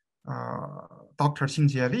Dr.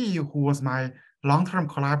 Qingjie Li, who was my long-term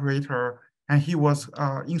collaborator, and he was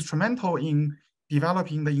instrumental in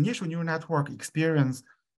developing the initial neural network experience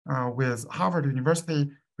with Harvard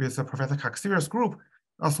University with Professor Kaxira's group,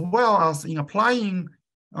 as well as in applying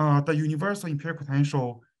the universal empirical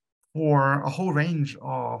potential for a whole range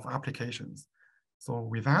of applications. So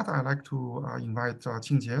with that, I'd like to invite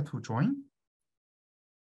Qingjie to join.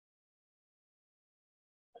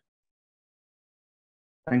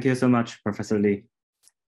 Thank you so much, Professor Li.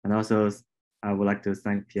 And also, I would like to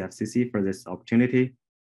thank PFCC for this opportunity.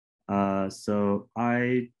 So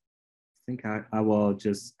I think I will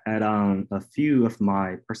just add on a few of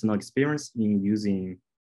my personal experience in using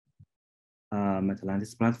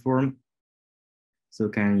Matlantis platform. So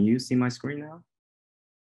can you see my screen now?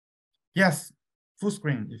 Yes, full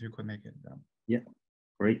screen if you could make it. Yeah,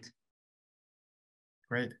 great.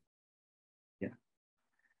 Great. Yeah.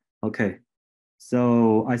 Okay.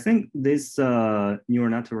 So I think this neural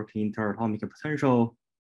network interatomic potential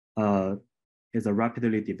is a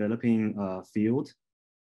rapidly developing field.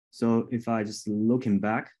 So if I just looking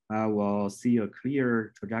back, I will see a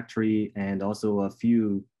clear trajectory and also a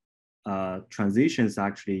few transitions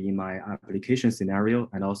actually in my application scenario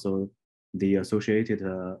and also the associated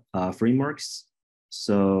frameworks.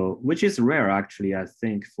 So which is rare actually, I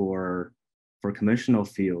think, for conventional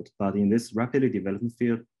field, but in this rapidly developing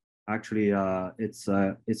field, actually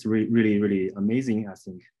it's really amazing, I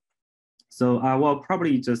think. So I will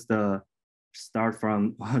probably just start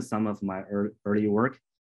from some of my early work.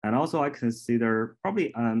 And also I consider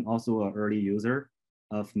probably I'm also an early user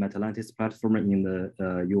of Matlantis platform in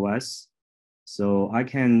the US. So I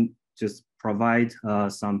can just provide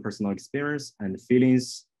some personal experience and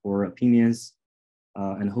feelings or opinions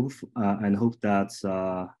and hope that's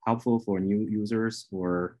helpful for new users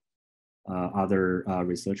or other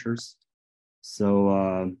researchers.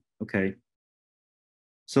 So, okay.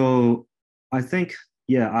 So I think,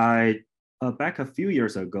 yeah, back a few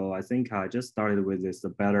years ago, I think I just started with this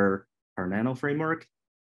better per nano framework.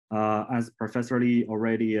 As Professor Li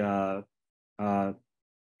already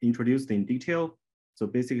introduced in detail. So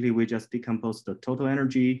basically we just decompose the total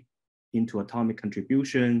energy into atomic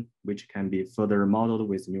contribution, which can be further modeled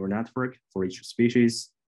with neural network for each species,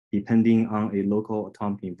 depending on a local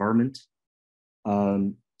atomic environment.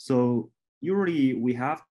 So usually we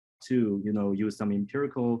have to, use some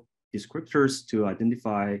empirical descriptors to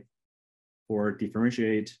identify or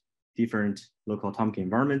differentiate different local atomic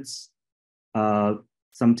environments.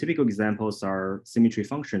 Some typical examples are symmetry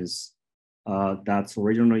functions that's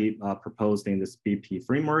originally proposed in this BP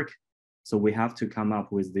framework. So we have to come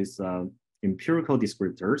up with these empirical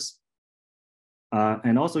descriptors.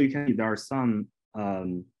 And also you can see there are some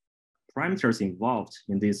parameters involved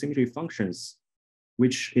in these symmetry functions,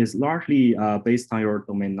 which is largely based on your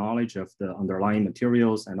domain knowledge of the underlying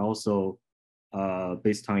materials and also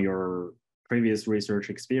based on your previous research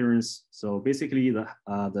experience. So basically the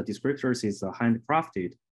descriptors is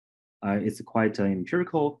handcrafted. It's quite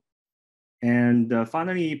empirical. And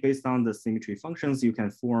finally, based on the symmetry functions, you can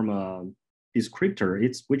form a descriptor,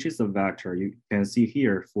 which is a vector. You can see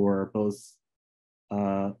here for both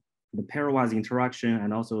the pairwise interaction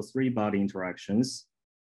and also three-body interactions.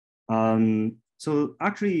 So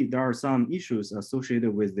actually, there are some issues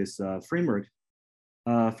associated with this framework.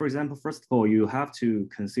 For example, first of all, you have to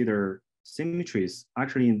consider symmetries.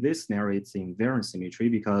 Actually, in this scenario, it's invariant symmetry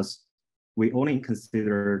because we only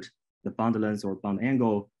considered the bond length or bond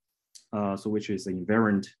angle, so which is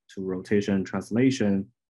invariant to rotation translation.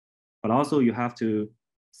 But also you have to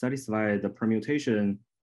satisfy the permutation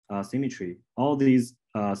symmetry. All these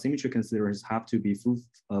symmetry considerations have to be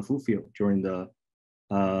fulfilled during the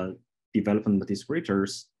development of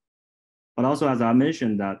descriptors. But also, as I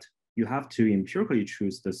mentioned, that you have to empirically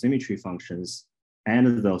choose the symmetry functions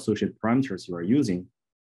and the associated parameters you are using.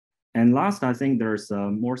 And last, I think there's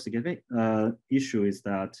a more significant issue is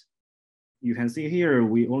that you can see here,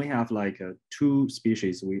 we only have like 2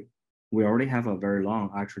 species. We already have a very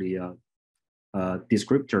long, actually,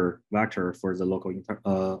 descriptor vector for the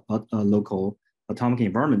local atomic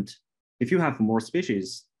environment. If you have more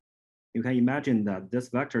species, you can imagine that this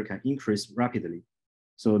vector can increase rapidly.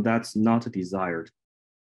 So that's not desired.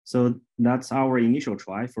 So that's our initial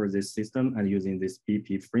try for this system and using this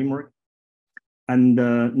BP framework. And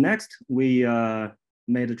next, we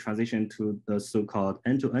made a transition to the so-called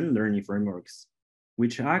end-to-end learning frameworks,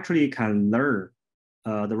 which actually can learn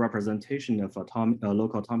the representation of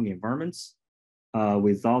local atomic environments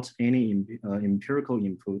without any empirical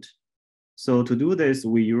input. So to do this,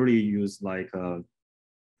 we usually use like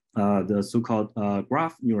the so-called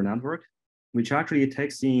graph neural network, which actually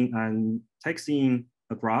takes in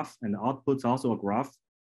a graph and outputs also a graph,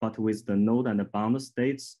 but with the node and the bound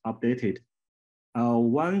states updated.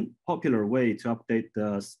 One popular way to update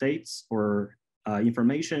the states or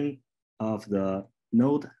information of the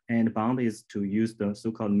node and bound is to use the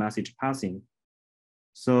so-called message passing.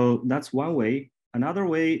 So that's one way. Another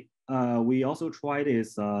way we also tried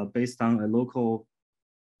is based on a local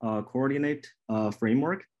coordinate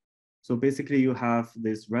framework. So basically you have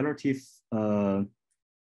this relative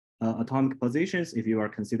atomic positions if you are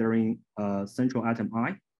considering central atom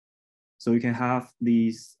I. So you can have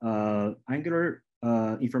these angular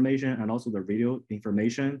information and also the radial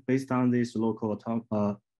information based on this local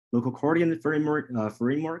coordinate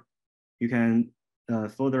framework. You can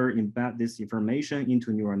further embed this information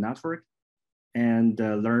into neural network and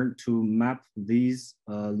learn to map these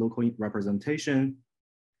local representation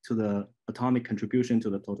to the atomic contribution to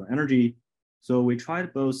the total energy. So we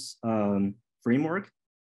tried both framework,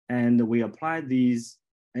 and we applied these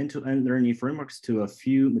end-to-end learning frameworks to a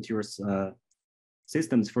few materials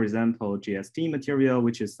systems. For example, GST material,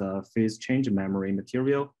 which is a phase change memory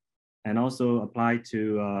material, and also applied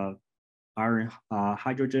to iron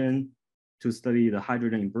hydrogen to study the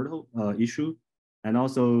hydrogen invertal issue, and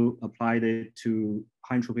also applied it to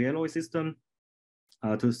high entropy alloy system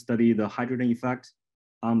to study the hydrogen effect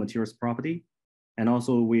on materials property. And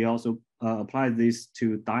also we also applied this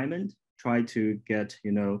to diamond, try to get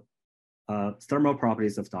thermal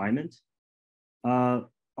properties of diamond. All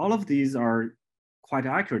of these are quite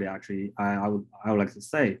accurate, actually, I would like to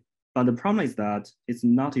say. But the problem is that it's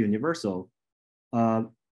not universal.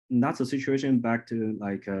 That's a situation back to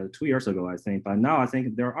like 2 years ago, I think. But now I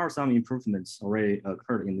think there are some improvements already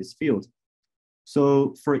occurred in this field.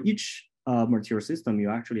 So for each material system, you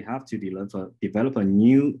actually have to develop a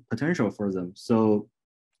new potential for them. So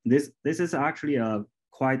this is actually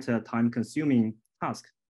quite a time-consuming task,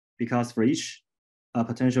 because for each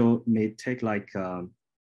potential may take like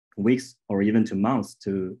weeks or even to months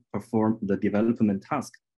to perform the development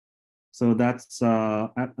task. So that's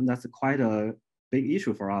quite a big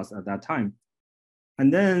issue for us at that time.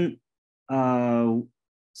 And then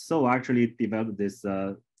so actually developed this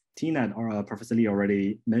TNET, or Professor Lee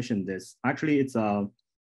already mentioned this. Actually, it's a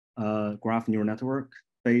graph neural network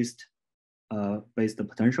based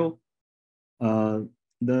potential.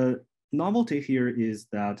 The novelty here is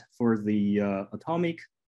that for the atomic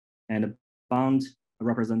and bound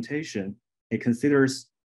representation, it considers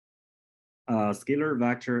scalar,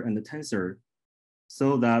 vector, and the tensor,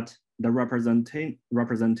 so that the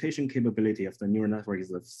representation capability of the neural network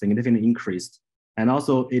is significantly increased. And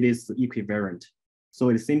also it is equivariant. So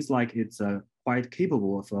it seems like it's quite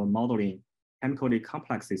capable of modeling chemically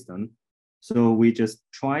complex system. So we just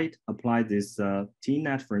tried apply this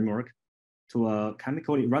TNet framework to a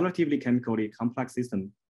relatively chemically complex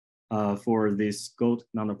system for this gold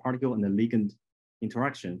nanoparticle and the ligand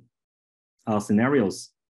interaction scenarios.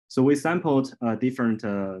 So we sampled different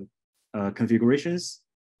configurations,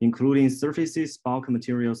 including surfaces, bulk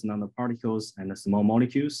materials, nanoparticles, and small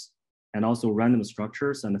molecules, and also random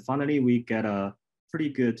structures. And finally, we get a pretty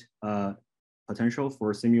good potential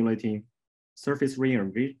for simulating surface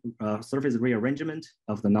rearrangement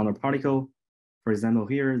of the nanoparticle. For example,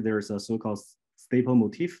 here, there's a so-called staple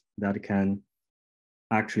motif that can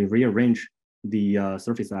actually rearrange the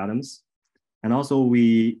surface atoms. And also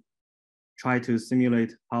we try to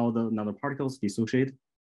simulate how the nanoparticles dissociate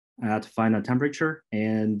at finite temperature.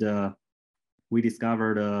 And we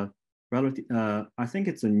discovered I think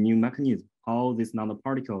it's a new mechanism, how this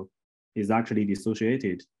nanoparticle is actually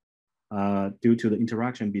dissociated due to the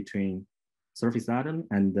interaction between surface atom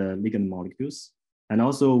and the ligand molecules. And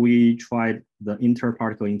also we tried the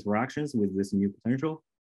interparticle interactions with this new potential.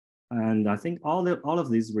 And I think all of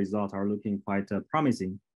these results are looking quite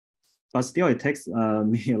promising, but still it takes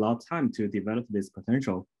me a lot of time to develop this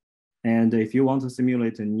potential. And if you want to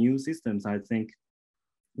simulate new systems, I think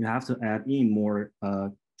you have to add in more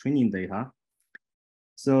training data.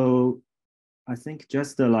 So I think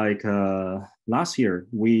just like last year,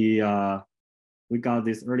 we got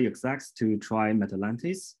this early access to try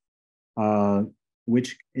Matlantis,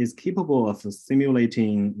 which is capable of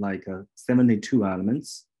simulating like 72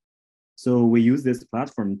 elements. So we use this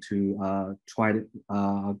platform to try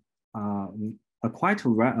a quite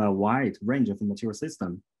wide range of material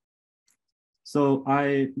system. So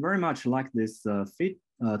I very much like this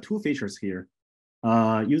two features here.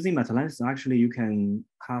 Using Matlantis, actually, you can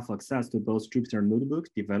have access to both Jupyter Notebook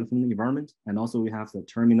development environment, and also we have the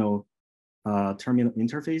terminal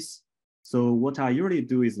interface. So what I usually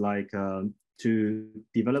do is like to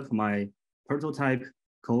develop my prototype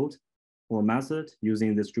code or method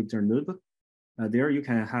using this Jupyter Notebook. There you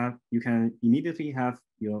can immediately have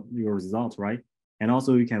your result, right? And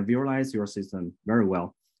also you can visualize your system very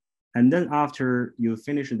well. And then after you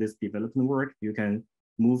finish this development work, you can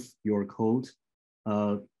move your code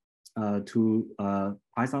to a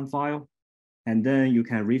Python file, and then you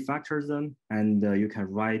can refactor them, and you can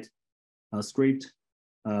write a scripts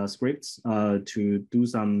to do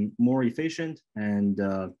some more efficient and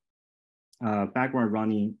background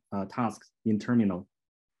running tasks in terminal.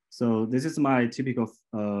 So this is my typical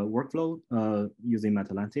workflow using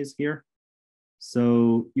Matlantis here.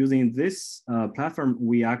 So using this platform,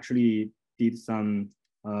 we actually did some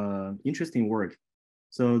interesting work.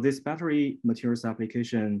 So this battery materials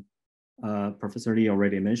application, Professor Lee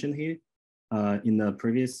already mentioned here in the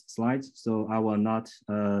previous slides. So I will not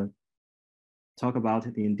talk about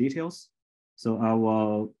it in details. So I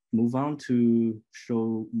will move on to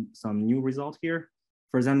show some new results here.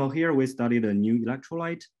 For example, here we studied a new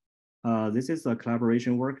electrolyte. This is a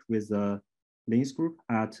collaboration work with the Lin's group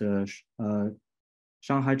at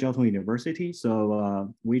Shanghai Jiao Tong University.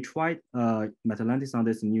 So we tried Matlantis on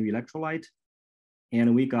this new electrolyte,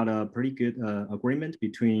 and we got a pretty good agreement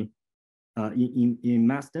between in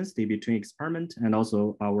mass density between experiment and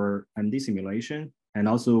also our MD simulation. And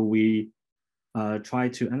also we try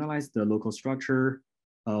to analyze the local structure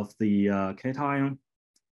of the cation.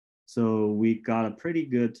 So we got a pretty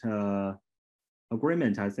good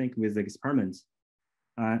agreement, I think, with the experiments.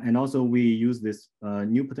 And also we use this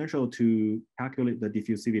new potential to calculate the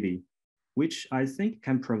diffusivity, which I think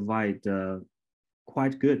can provide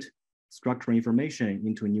quite good structural information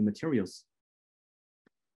into new materials.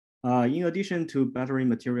 In addition to battery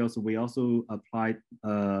materials, we also applied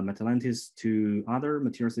Matlantis to other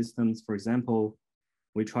material systems. For example,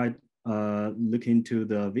 we tried looking into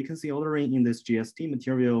the vacancy ordering in this GST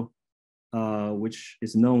material, which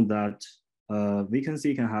is known that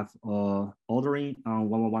vacancy can have ordering on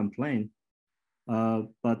 1-1-1 plane.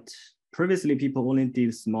 But previously, people only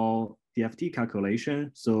did small DFT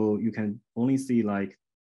calculation, so you can only see like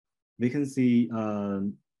vacancy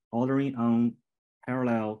ordering on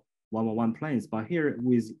parallel 1-1-1 planes. But here,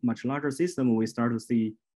 with much larger system, we start to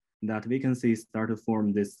see that vacancies start to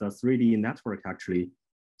form this 3D network actually,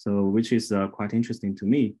 so which is quite interesting to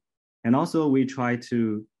me. And also, we try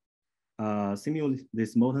to simulate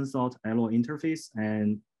this molten salt alloy interface,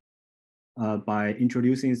 and by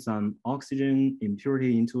introducing some oxygen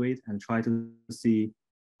impurity into it, and try to see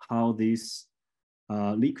how this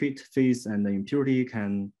liquid phase and the impurity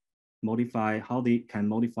can how they can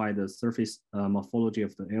modify the surface morphology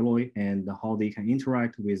of the alloy and how they can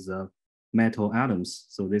interact with metal atoms.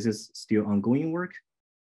 So this is still ongoing work.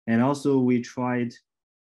 And also we tried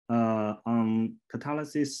on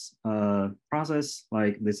catalysis process,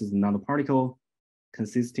 like this is another particle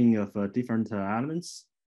consisting of different elements.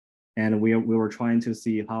 And we were trying to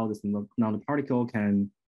see how this nanoparticle can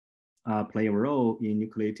play a role in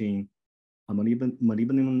nucleating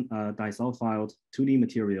molybdenum disulfide 2D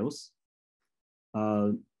materials.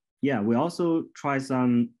 Yeah, we also try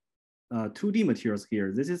some 2D materials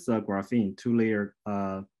here. This is a graphene 2-layer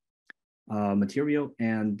material,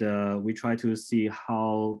 and we try to see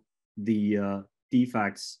how the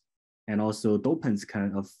defects and also dopants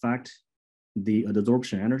can affect the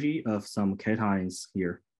adsorption energy of some cations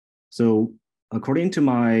here. So according to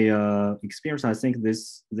my experience, I think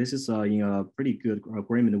this is in a pretty good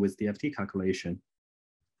agreement with DFT calculation.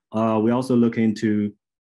 We also look into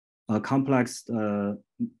a complex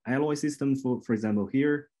alloy system. For example,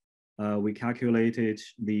 here, we calculated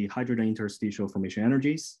the hydrogen interstitial formation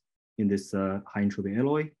energies in this high entropy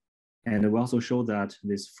alloy. And we also show that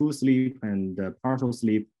this full slip and partial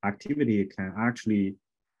slip activity can actually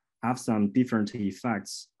have some different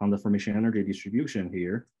effects on the formation energy distribution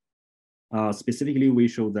here. Specifically, we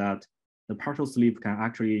show that the partial slip can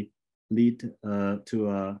actually lead to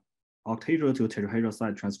a octahedral to tetrahedral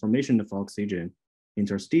side transformation of oxygen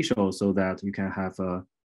interstitial, so that you can have a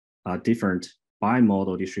different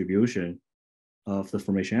bimodal distribution of the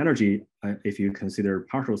formation energy if you consider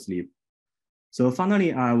partial slip. So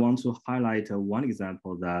finally, I want to highlight one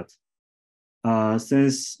example that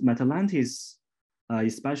since Matlantis,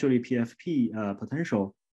 especially PFP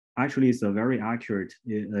potential, actually is a very accurate.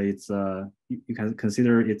 It's you can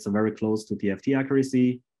consider it's very close to PFT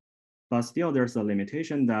accuracy, but still there's a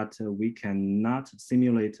limitation that we cannot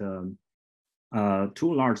simulate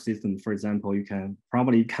too large system. For example, you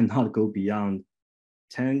cannot go beyond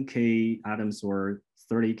 10K atoms or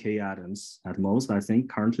 30K atoms at most, I think,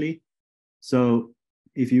 currently. So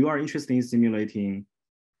if you are interested in simulating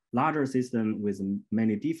larger system with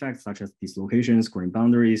many defects, such as dislocations, grain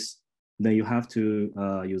boundaries, then you have to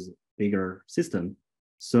use bigger system.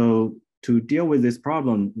 So to deal with this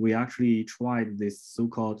problem, we actually tried this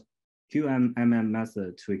so-called QMMM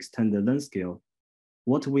method to extend the length scale.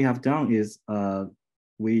 What we have done is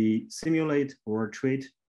we simulate or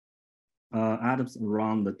treat atoms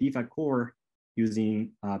around the defect core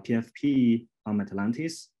using PFP on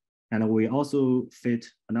Matlantis. And we also fit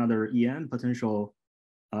another EM potential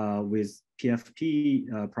with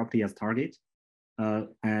PFP property as target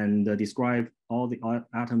and describe all the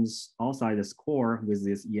atoms outside this core with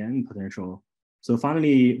this EM potential. So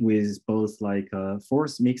finally, with both like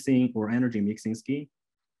force mixing or energy mixing scheme,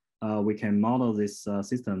 we can model this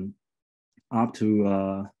system up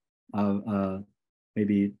to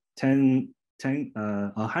maybe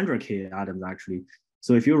 100K atoms actually.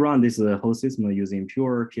 So if you run this whole system using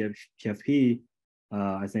pure PFP,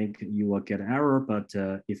 I think you will get error, but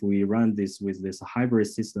if we run this with this hybrid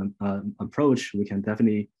system approach, we can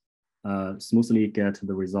definitely smoothly get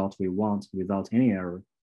the result we want without any error.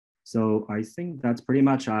 So I think that's pretty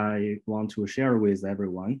much I want to share with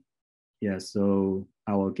everyone. Yeah, so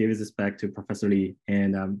I will give this back to Professor Lee,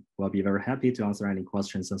 and we'll be very happy to answer any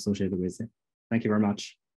questions associated with it. Thank you very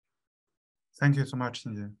much. Thank you so much,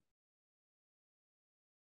 Qingjie.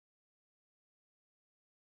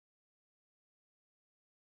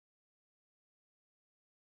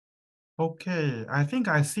 Okay, I think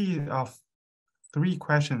I see 3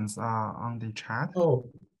 questions on the chat.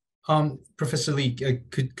 Oh, Professor Lee,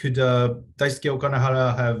 could Daisuke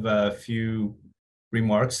Okanohara have a few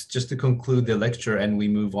remarks just to conclude the lecture, and we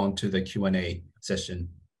move on to the Q&A session?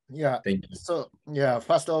 Yeah. Thank you. So yeah,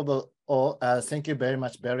 first of all, thank you very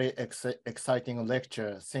much. Very exciting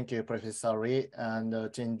lecture. Thank you, Professor Lee and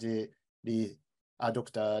Qingjie Lee,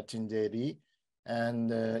 Dr. Qingjie Lee,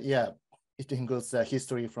 and yeah. It includes the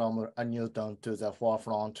history from Newton to the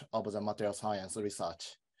forefront of the material science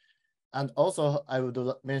research. And also, I would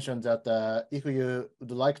mention that if you would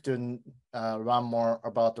like to learn more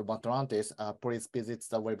about Matlantis, please visit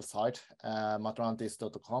the website,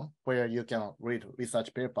 matlantis.com, where you can read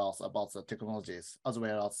research papers about the technologies, as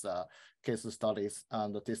well as case studies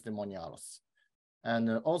and testimonials. And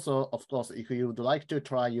also, of course, if you would like to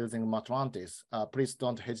try using Matlantis, please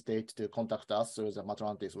don't hesitate to contact us through the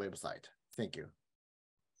Matlantis website. Thank you.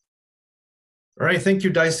 All right, thank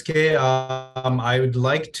you, Daisuke. I would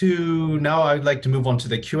like to move on to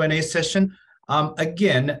the Q&A session.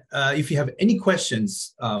 Again, if you have any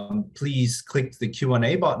questions, please click the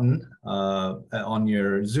Q&A button on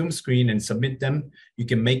your Zoom screen and submit them. You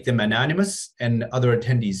can make them anonymous, and other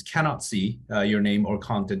attendees cannot see your name or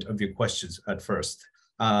content of your questions at first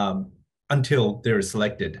until they're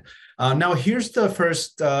selected. Now, here's the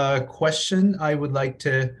first question I would like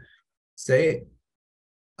to say.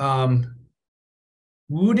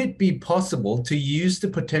 Would it be possible to use the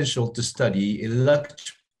potential to study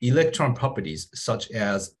electron properties such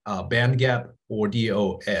as band gap or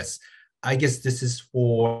DOS? I guess this is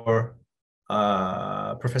for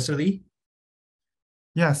Professor Lee.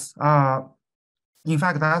 Yes, in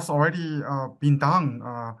fact, that's already been done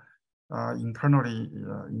internally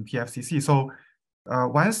in PFCC. So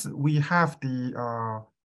once we have the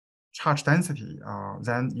charge density,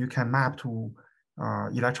 then you can map to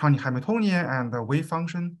electronic Hamiltonian and the wave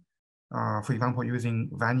function, for example, using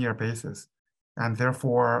Vannier basis. And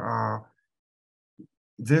therefore,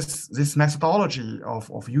 this methodology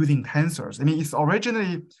of using tensors, I mean, it's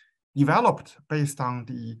originally developed based on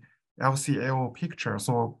the LCAO picture.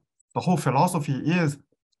 So the whole philosophy is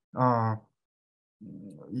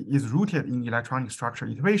rooted in electronic structure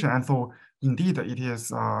iteration. And so indeed, it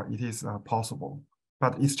is possible,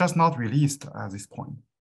 but it's just not released at this point.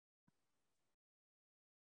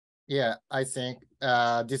 Yeah, I think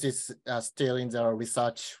this is still in the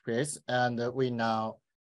research phase, and we now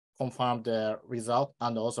confirm the result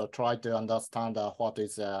and also try to understand what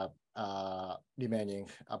is remaining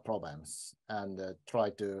problems and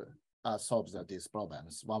try to solve these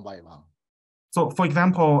problems one by one. So, for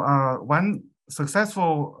example, one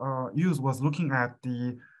successful use was looking at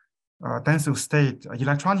the tensile state,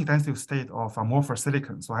 electronic tensile state of amorphous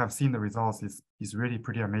silicon. So I have seen the results. It's really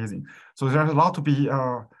pretty amazing. So there's a lot to be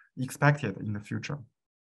expected in the future.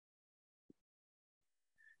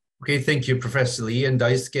 Okay, thank you, Professor Lee and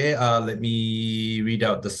Daisuke. Let me read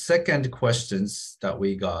out the second questions that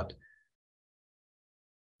we got.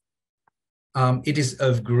 It is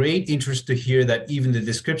of great interest to hear that even the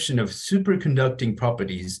description of superconducting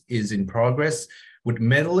properties is in progress. Would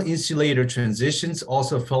metal insulator transitions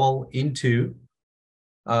also fall into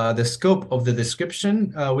the scope of the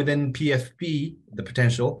description within PFP, the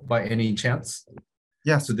potential, by any chance?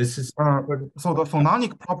 Yes. So this is so the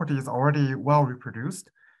phononic property is already well reproduced,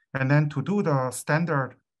 and then to do the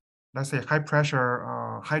standard, let's say high pressure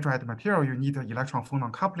hydride material, you need an electron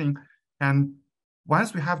phonon coupling. And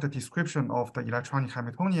once we have the description of the electronic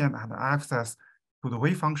Hamiltonian and access to the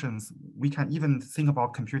wave functions, we can even think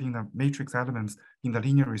about computing the matrix elements in the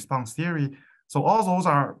linear response theory. So all those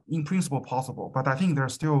are in principle possible, but I think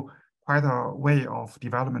there's still quite a way of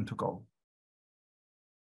development to go.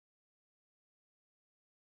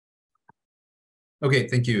 Okay,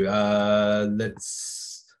 thank you.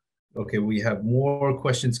 Okay, we have more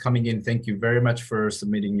questions coming in. Thank you very much for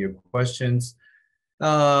submitting your questions.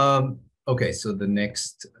 Okay, so the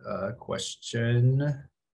next question,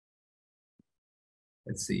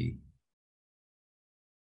 let's see.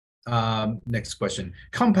 Next question.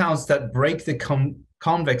 Compounds that break the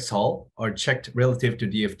convex hull are checked relative to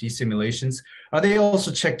DFT simulations. Are they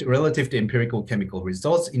also checked relative to empirical chemical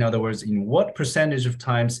results? In other words, in what percentage of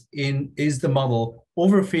times is the model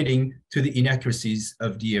overfitting to the inaccuracies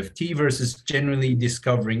of DFT versus generally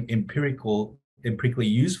discovering empirically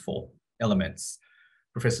useful elements?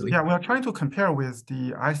 Professor Lee? Yeah, we are trying to compare with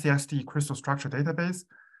the ICSD crystal structure database.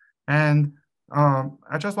 And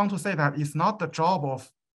I just want to say that it's not the job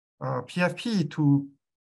of PFP to,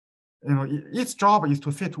 its job is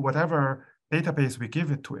to fit to whatever database we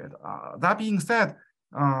give it to it. That being said,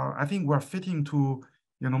 I think we're fitting to,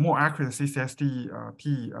 more accurate CCSD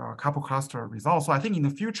P couple cluster results. So I think in the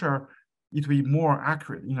future, it will be more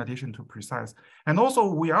accurate in addition to precise. And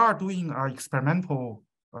also we are doing experimental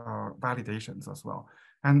validations as well.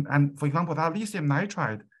 And for example, that lithium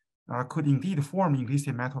nitride could indeed form in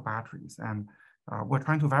lithium metal batteries. And we're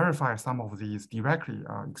trying to verify some of these directly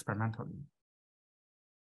experimentally.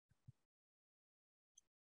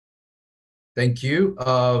 Thank you.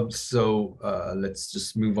 So let's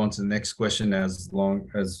just move on to the next question as long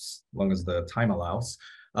as the time allows.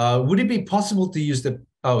 Would it be possible to use the,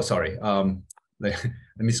 oh, sorry. Let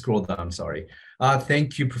me scroll down, sorry.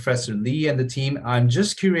 Thank you, Professor Lee and the team. I'm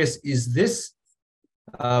just curious, is this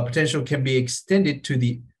potential can be extended to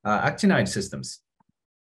the actinide systems?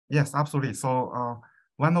 Yes, absolutely. So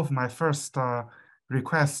one of my first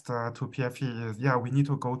requests to PFP is, yeah, we need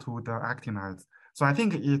to go to the actinides. So I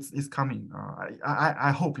think it's coming.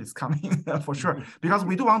 I hope it's coming for sure, because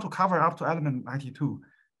we do want to cover up to element 92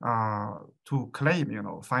 to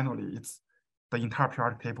claim, finally, the entire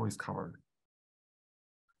periodic table is covered.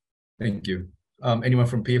 Thank you. Anyone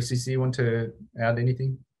from PFCC want to add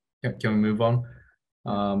anything? Can we move on?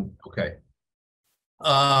 Okay.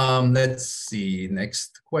 Let's see,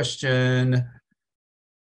 next question.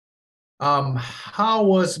 How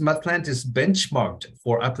was Matlantis benchmarked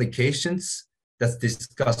for applications that's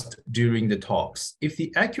discussed during the talks? If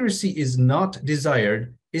the accuracy is not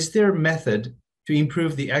desired, is there a method to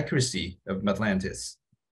improve the accuracy of Matlantis?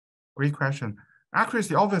 Great question.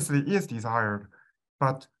 Accuracy obviously is desired,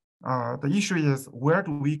 but the issue is, where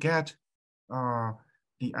do we get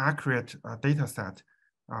the accurate data set?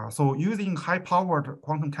 So using high-powered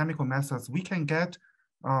quantum chemical methods, we can get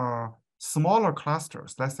smaller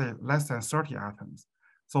clusters, let's say less than 30 atoms.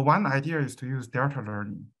 So one idea is to use delta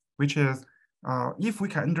learning, which is if we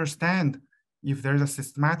can understand if there's a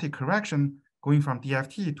systematic correction going from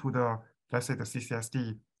DFT to the, let's say, the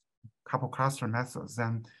CCSD couple cluster methods,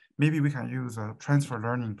 then maybe we can use transfer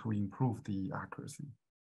learning to improve the accuracy.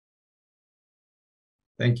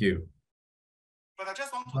 Thank you. But I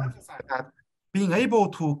just want to emphasize that being able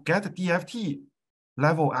to get DFT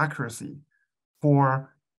level accuracy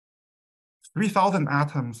for 3,000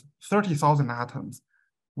 atoms, 30,000 atoms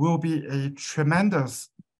will be a tremendous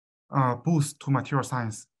boost to material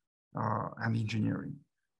science and engineering,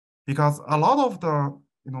 because a lot of the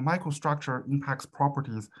microstructure impacts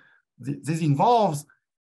properties. This involves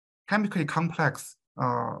chemically complex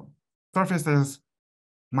surfaces,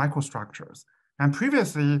 microstructures, and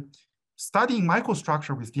previously studying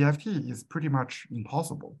microstructure with DFT is pretty much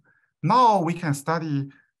impossible. Now we can study,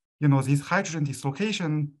 this hydrogen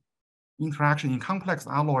dislocation interaction in complex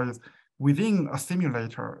alloys within a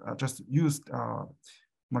simulator. Just used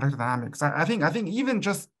molecular dynamics. I think even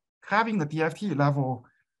just having the DFT level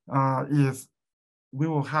we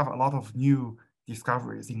will have a lot of new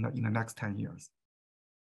discoveries in the next 10 years.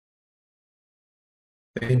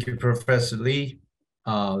 Thank you, Professor Lee.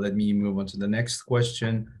 Let me move on to the next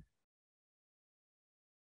question.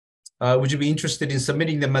 Would you be interested in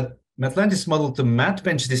submitting the Matlantis model to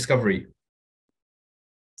MatBench Discovery?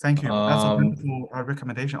 Thank you. That's a wonderful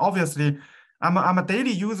recommendation. Obviously, I'm a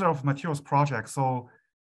daily user of materials project, so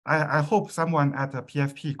I hope someone at the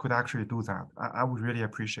PFP could actually do that. I would really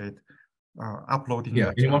appreciate uploading.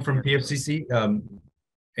 Yeah, anyone from PFCC?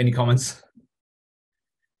 Any comments?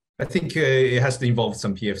 I think it has to involve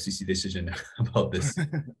some PFCC decision about this.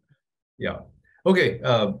 Yeah. Okay.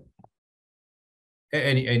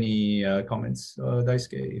 Any comments,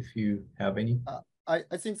 Daisuke, if you have any?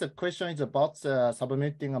 I think the question is about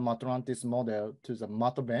submitting a Matlantis model to the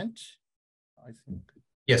MatBench. I think.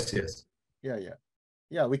 Yes.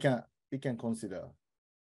 Yeah. We can consider.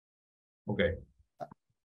 Okay.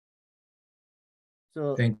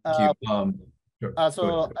 So thank you. Sure.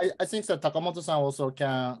 So I think that Takamoto-san also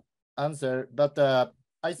can answer, but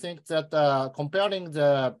I think that comparing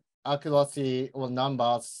the accuracy or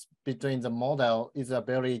numbers between the model is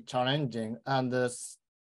very challenging, and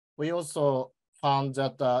we also found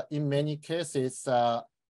that in many cases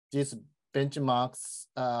these benchmarks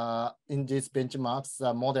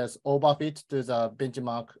models overfit to the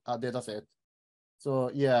benchmark dataset. So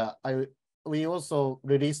yeah, we also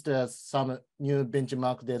released some new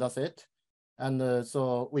benchmark dataset, and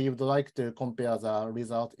so we would like to compare the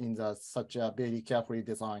result in such a very carefully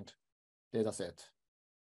designed dataset.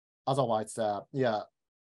 Otherwise, yeah,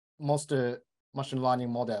 most machine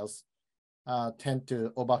learning models tend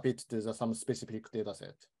to overfit to some specific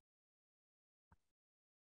dataset.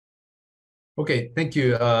 Okay, thank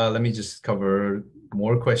you. Let me just cover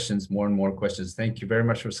more and more questions. Thank you very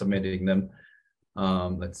much for submitting them.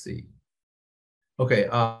 Let's see. Okay,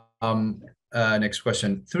 next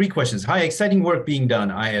question. 3 questions. Hi, exciting work being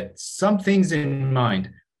done. I had some things in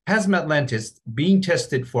mind. Has Matlantis been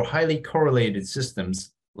tested for highly correlated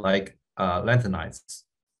systems like lanthanides?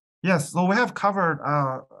 Yes, so we have covered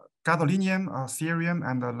gadolinium, cerium,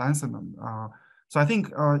 and lanthanum. So I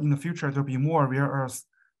think in the future there'll be more rare earths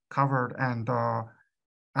covered, and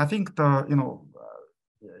I think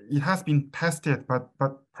it has been tested, but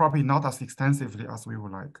probably not as extensively as we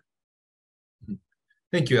would like.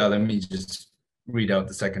 Thank you. Let me just read out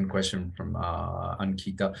the second question from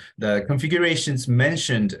Ankita. The configurations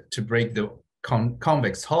mentioned to break the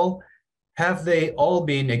convex hull, have they all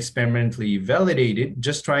been experimentally validated?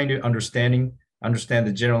 Just trying to understand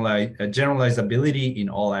the generalizability in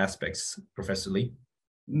all aspects, Professor Lee.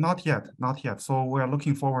 Not yet. So we're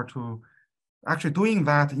looking forward to actually doing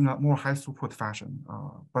that in a more high throughput fashion.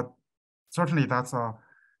 But certainly that's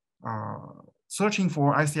searching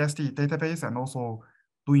for ICSD database and also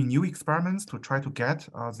doing new experiments to try to get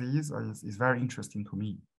these is very interesting to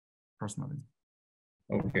me personally.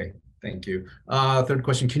 Okay, Thank you. Third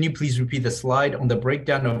question, can you please repeat the slide on the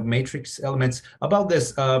breakdown of matrix elements? About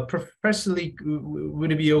this, Professor Lee,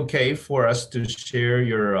 would it be okay for us to share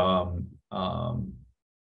your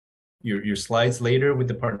slides later with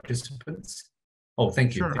the participants? Oh,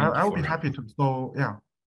 thank you. Sure, I will be happy to. So yeah,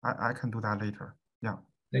 I can do that later. Yeah.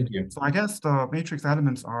 Thank you. So I guess the matrix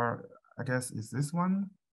elements are, I guess, is this one.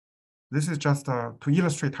 This is just to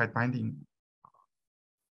illustrate tight binding.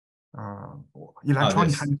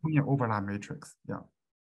 Electronic Hamiltonian overlap matrix. Yeah.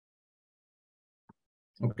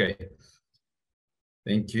 Okay.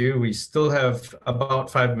 Thank you. We still have about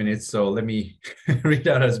 5 minutes, so let me read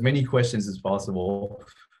out as many questions as possible.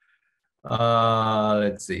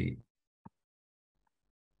 Let's see.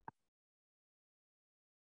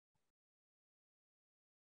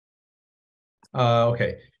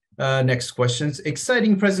 Okay. Next questions.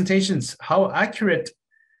 Exciting presentations. How accurate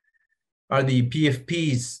are the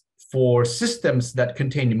PFPs for systems that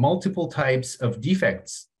contain multiple types of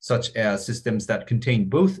defects, such as systems that contain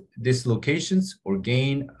both dislocations or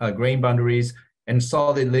grain boundaries and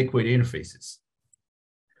solid liquid interfaces?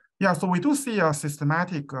 Yeah, so we do see a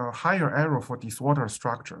systematic higher error for disordered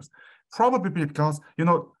structures, probably because, you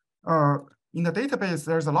know, in the database,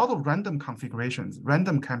 there's a lot of random configurations,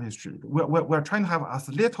 random chemistry. We're trying to have as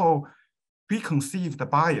little preconceived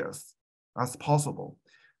bias as possible.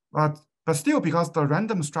 But still, because the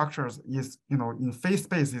random structures is, you know, in phase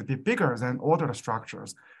space is a bit bigger than ordered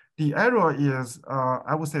structures, the error is,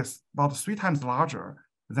 I would say, about 3 times larger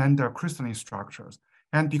than the crystalline structures.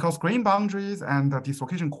 And because grain boundaries and the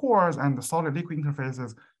dislocation cores and the solid liquid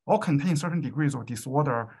interfaces all contain certain degrees of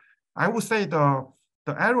disorder, I would say the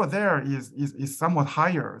error there is somewhat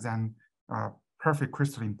higher than perfect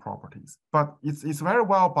crystalline properties. But it's very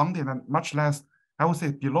well bounded and much less, I would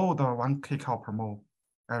say, below the 1 kcal per mole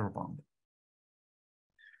error bound.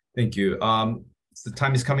 Thank you. The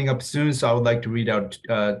time is coming up soon, so I would like to read out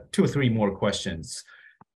 2 or 3 more questions.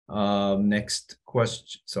 Next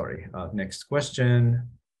question. Next question.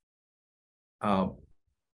 How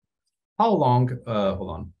long? Hold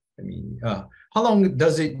on. How long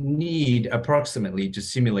does it need approximately to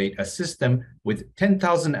simulate a system with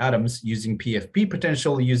 10,000 atoms using PFP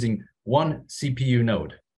potential using 1 CPU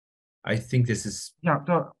node? I think this is. Yeah.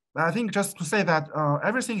 I think just to say that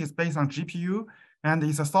everything is based on GPU and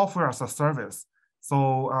it's a software as a service.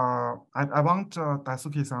 So I want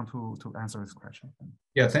Daisuke-san to answer this question.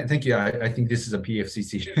 Yeah, thank you. I think this is a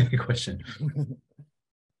PFCC question.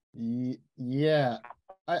 Yeah,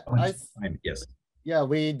 yes. Yeah,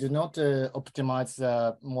 we do not optimize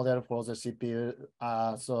the model for the CPU.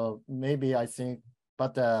 So maybe I think,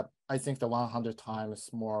 but I think the 100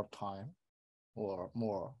 times more time or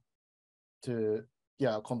more to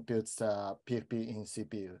compute the PFP in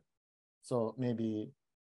CPU. So maybe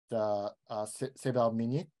the several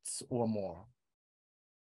minutes or more,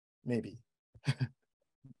 maybe.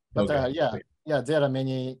 But okay. There are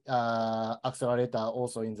many accelerator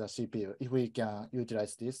also in the CPU. If we can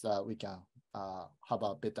utilize this, we can have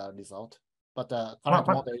a better result. But current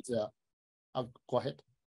model is, go ahead.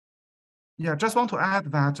 Yeah, just want to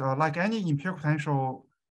add that like any impure potential,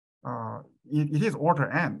 it is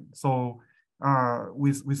order n. So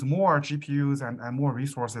with more GPUs and more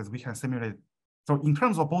resources, we can simulate. So in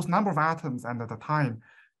terms of both number of atoms and the time,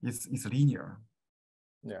 it's linear.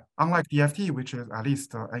 Yeah. Unlike DFT, which is at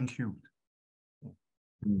least n cubed.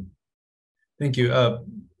 Thank you.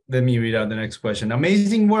 Let me read out the next question.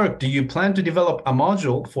 Amazing work. Do you plan to develop a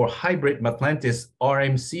module for hybrid Matlantis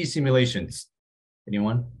RMC simulations?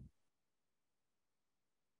 Anyone?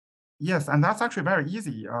 Yes, and that's actually very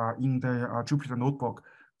easy in the Jupyter notebook.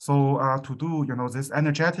 So to do, you know, this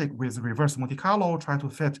energetic with reverse Monte Carlo, try to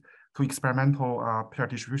fit to experimental pair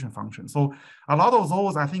distribution function. So a lot of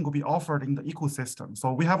those, I think, will be offered in the ecosystem.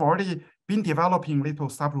 So we have already been developing little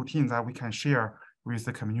subroutines that we can share with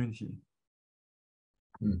the community.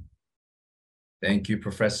 Thank you,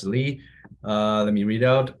 Professor Lee. Let me read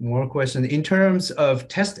out more questions. In terms of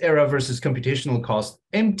test error versus computational cost,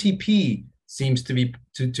 MTP seems to be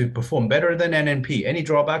to perform better than NNP. Any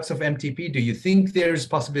drawbacks of MTP? Do you think there's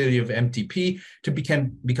possibility of MTP to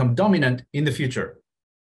become dominant in the future?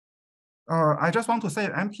 I just want to say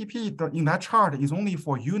MTP in that chart is only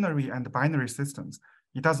for unary and binary systems.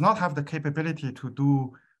 It does not have the capability to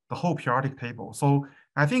do the whole periodic table. So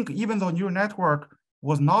I think even though neural network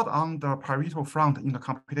was not on the Pareto front in the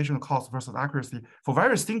computational cost versus accuracy for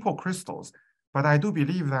very simple crystals, but I do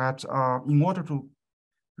believe that in order to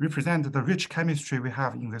represent the rich chemistry we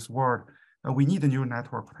have in this world, we need the neural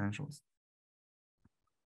network potentials.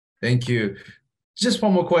 Thank you. Just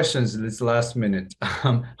one more question, this last minute.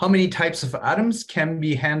 How many types of atoms can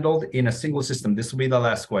be handled in a single system? This will be the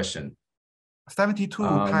last question. 72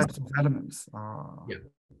 types of elements. Yeah,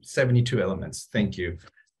 72 elements. Thank you.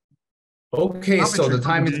 Okay, so the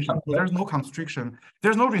time is up. So there's no constriction.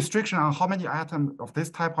 There's no restriction on how many atoms of this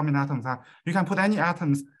type, how many atoms are. You can put any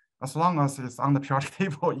atoms as long as it's on the periodic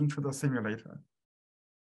table into the simulator.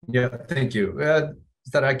 Yeah, thank you.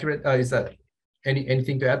 Is that accurate? Is that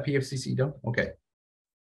anything to add, PFCC? No? Okay.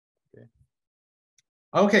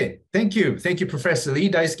 Okay, thank you. Thank you, Professor Lee,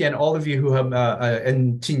 Daisuke, and all of you who have,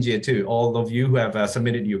 and Qingjie too, all of you who have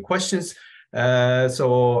submitted your questions.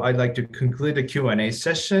 So I'd like to conclude the Q&A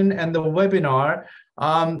session and the webinar.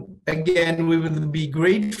 Again, we would be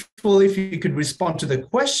grateful if you could respond to the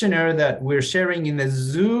questionnaire that we're sharing in the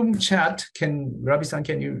Zoom chat. Rabi-san,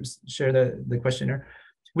 can you share the questionnaire?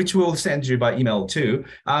 Which we'll send you by email too.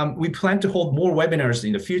 We plan to hold more webinars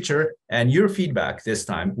in the future, and your feedback this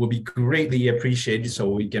time will be greatly appreciated so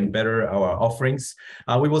we can better our offerings.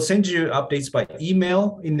 We will send you updates by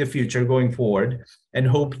email in the future going forward, and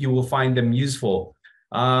hope you will find them useful.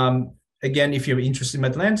 Again, if you're interested in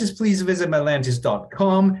Matlantis, please visit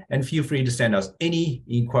matlantis.com and feel free to send us any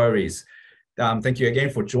inquiries. Thank you again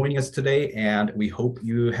for joining us today, and we hope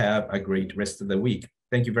you have a great rest of the week.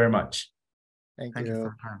 Thank you very much. Thank Thank you you. for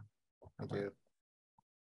your time. Thank you.